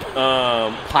 where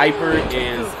Piper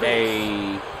is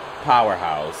a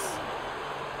powerhouse.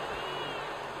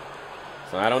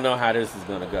 So I don't know how this is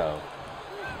going to go.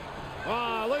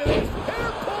 Oh, look at this.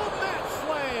 Hair pull mat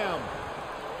slam.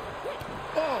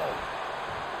 Oh.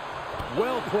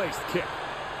 Well-placed kick.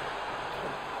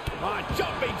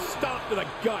 Jumping stomp to the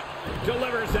gut.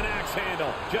 Delivers an axe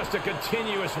handle. Just a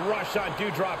continuous rush on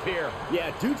Doudrop here.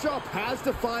 Yeah, Doudrop has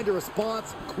to find a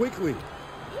response quickly.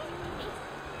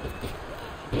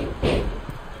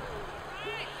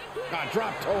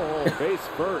 Drop toe face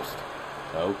first.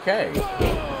 Okay.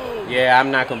 Whoa! Yeah,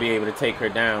 I'm not going to be able to take her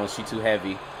down. She's too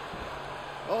heavy.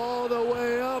 All the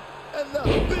way up. And the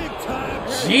big time.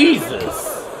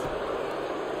 Jesus.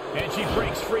 And she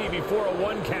breaks free before a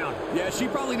 1 count. Yeah, she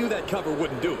probably knew that cover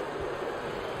wouldn't do it.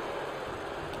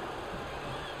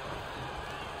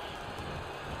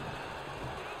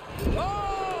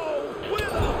 Oh, with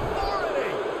authority.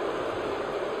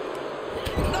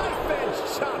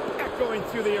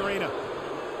 through the arena.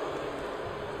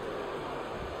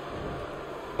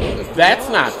 That's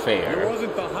not It fair.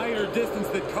 wasn't the height or distance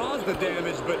that caused the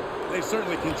damage, but they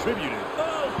certainly contributed.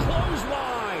 Oh,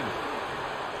 clothesline.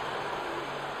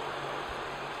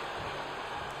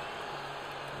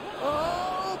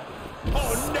 Oh,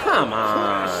 no. Come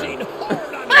on. Crashing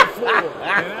hard onto the floor.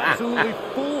 An absolutely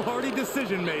foolhardy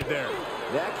decision made there.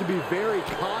 That can be very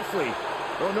costly.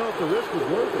 I don't know if the risk was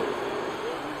worth it.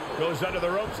 Goes under the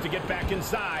ropes to get back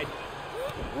inside.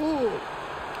 Ooh.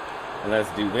 Let's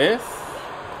do this.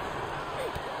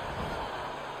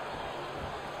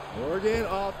 Morgan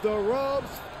off the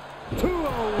ropes.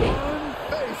 201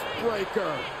 face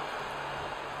breaker.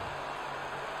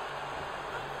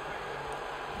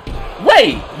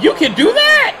 Wait, you can do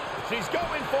that? She's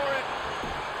going for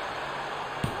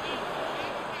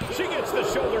it. She gets the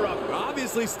shoulder up.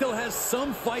 Obviously still has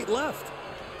some fight left.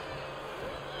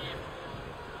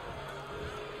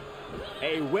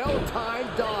 A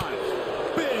well-timed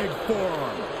dodge. Big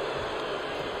forearm.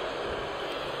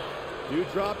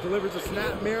 Dewdrop delivers a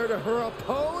snap mirror to her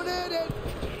opponent and...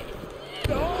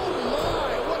 Oh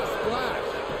my, what a splash.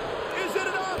 Is it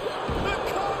enough? The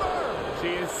cover! She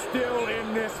is still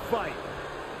in this fight.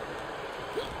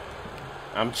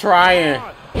 I'm trying.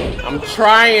 I'm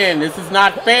trying. This is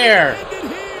not fair.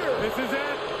 Ended here. This is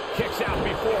it. Kicks out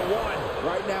before one.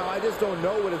 Right now, I just don't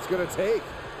know what it's going to take.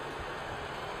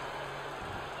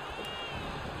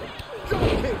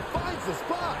 Dropkick finds the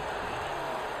spot.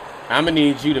 I'm gonna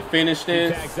need you to finish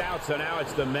this. Tags out, so now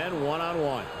it's the men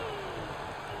one-on-one.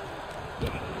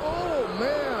 Oh,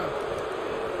 man.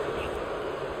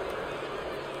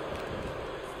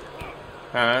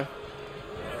 Huh?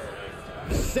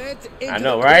 Sent into I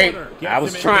know, the right? corner. I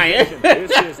was him in trying. position.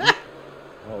 This is...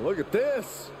 Oh, look at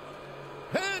this.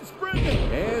 Handspring.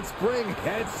 Handspring,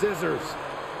 head scissors.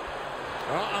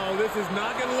 Uh-oh, this is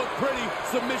not going to look pretty.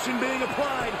 Submission being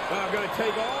applied. I'm going to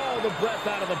take all the breath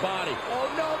out of the body. Oh,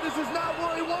 no, this is not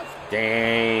what he wants.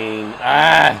 Dang.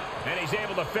 Ah. And he's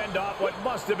able to fend off what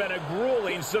must have been a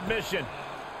grueling submission.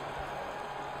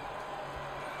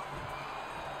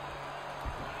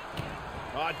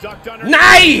 Oh, ducked under.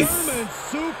 Nice. German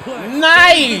suplex.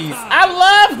 Nice. I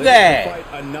love that.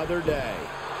 Fight another day.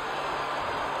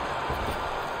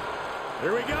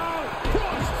 Here we go.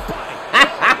 Crossbody.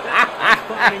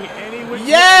 Finding any way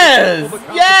Yes.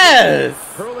 Yes.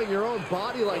 Curling your own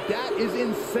body like that is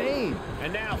insane.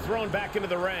 And now thrown back into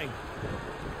the ring.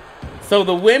 So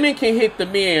the women can hit the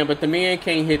men, but the men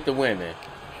can't hit the women.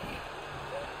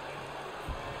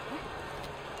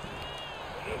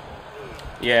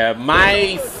 Yeah,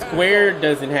 my square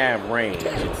doesn't have range,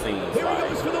 it seems Here he like.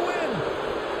 goes for the win.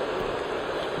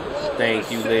 Whoa, Thank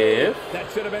what a you, save. Liv.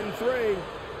 That should have been 3.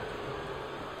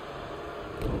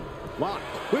 Lock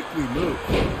quickly moved.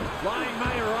 Flying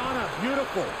Mayorana,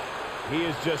 beautiful. He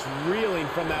is just reeling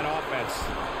from that offense.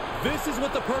 This is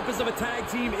what the purpose of a tag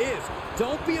team is.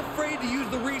 Don't be afraid to use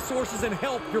the resources and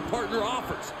help your partner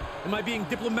offers. Am I being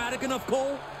diplomatic enough,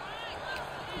 Cole?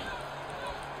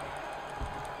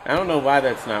 I don't know why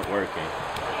that's not working.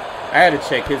 I had to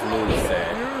check his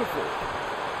moveset. Beautiful.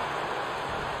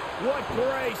 What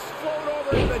grace. Float over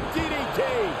to the DDT.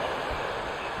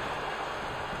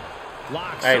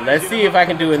 Lock Alright, let's see if I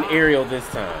can do an aerial this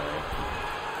time.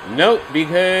 Nope,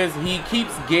 because he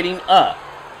keeps getting up.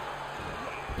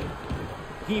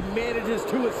 He manages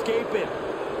to escape it.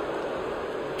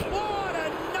 What a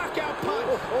knockout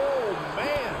punch. Oh,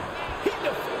 man. He a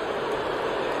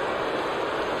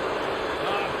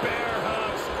bear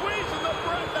hug, squeezing the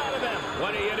breath out of them.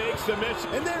 What a unique submission.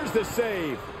 And there's the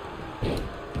save.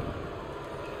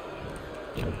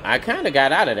 I kind of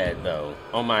got out of that, though,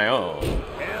 on my own.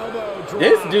 Elbow drop.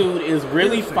 This dude is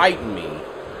really fighting me.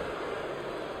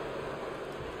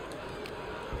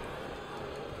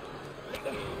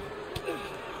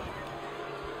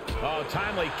 Oh,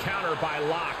 timely counter by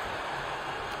Locke.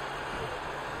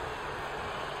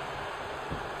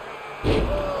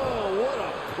 Oh, what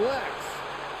a flex.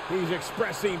 He's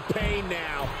expressing pain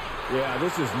now. Yeah,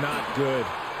 this is not good.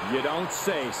 You don't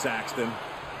say, Saxton.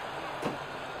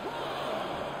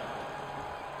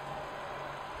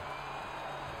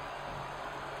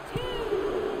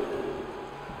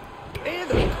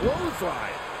 And a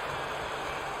clothesline.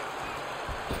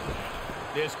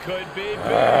 This could be big.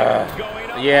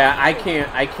 Going up. Yeah, I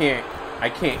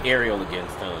can't aerial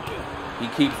against him. He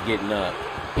keeps getting up.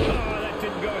 Oh, that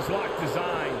didn't go as Locke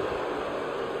designed.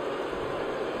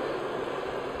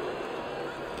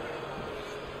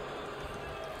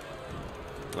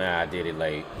 Nah, I did it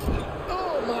late.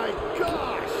 Oh, my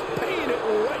gosh. Paying it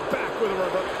right back with a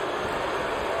reverse.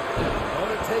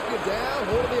 Want to take it down.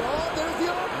 Hold the arm. There's the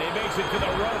arm. And he makes it to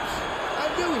the ropes. I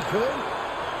knew he could.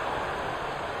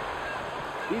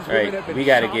 These All right, we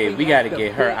gotta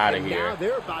get her out of here. Now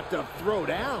they're about to throw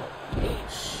down.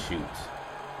 Shoot.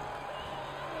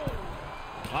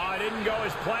 Oh, it didn't go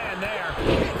as planned there.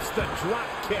 It's the drop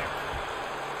kick.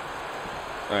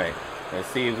 All right, let's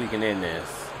see if we can end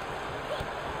this.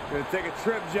 Gonna take a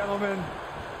trip, gentlemen.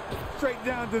 Straight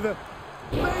down to the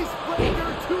Face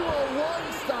breaker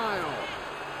 201 style.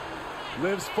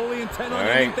 Lives fully intent on All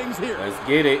ending right, things here. let's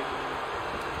get it.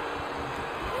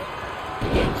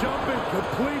 Jumping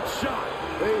complete shot.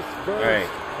 Face first. Right.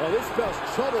 Oh, this spells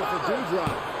trouble for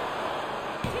Dewdrop.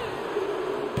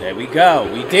 There we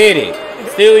go. We did it.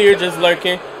 Still, you're just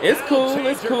lurking. It's cool.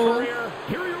 It's cool. Here are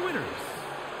your winners.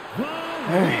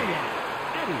 Eddie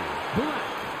Black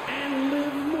and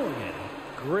Liv Morgan.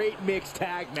 Great mixed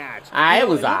tag match. It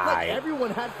was looked like alright.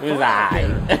 everyone had fun It was out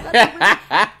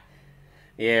there.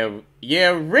 alright. Yeah,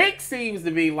 Rick seems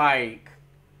to be like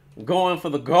going for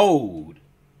the gold.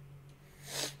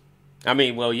 I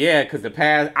mean, well, yeah, because the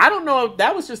past, I don't know if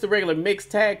that was just a regular mixed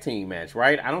tag team match,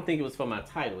 right? I don't think it was for my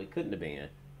title. It couldn't have been.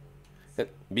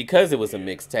 Because it was a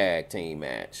mixed tag team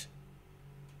match.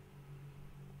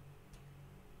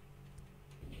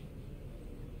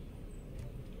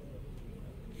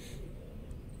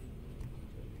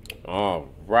 All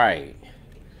right.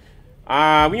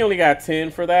 We only got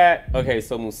 10 for that. Okay,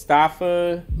 so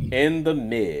Mustafa and The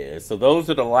Miz. So those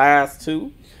are the last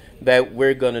two that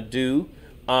we're going to do.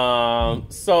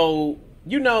 So,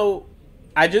 you know,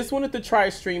 I just wanted to try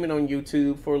streaming on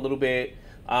YouTube for a little bit.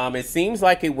 It seems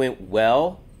like it went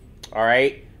well. All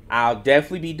right. I'll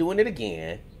definitely be doing it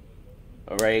again.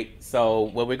 All right. So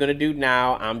what we're going to do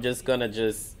now, I'm just going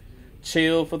to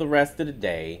chill for the rest of the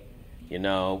day. You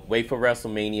know, wait for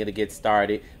WrestleMania to get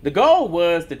started. The goal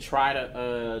was to try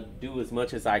to do as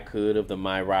much as I could of the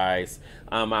MyRise.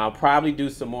 I'll probably do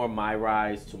some more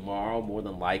MyRise tomorrow, more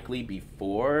than likely,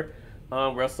 before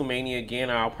WrestleMania again.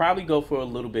 I'll probably go for a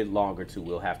little bit longer too.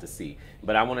 We'll have to see.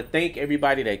 But I want to thank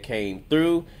everybody that came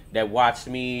through, that watched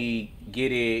me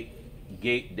you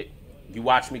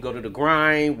watched me go to the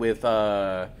grind with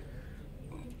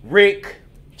Rick,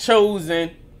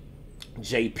 Chosen,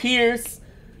 Jay Pierce.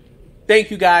 Thank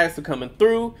you guys for coming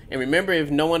through. And remember, if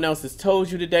no one else has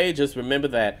told you today, just remember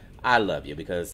that I love you, because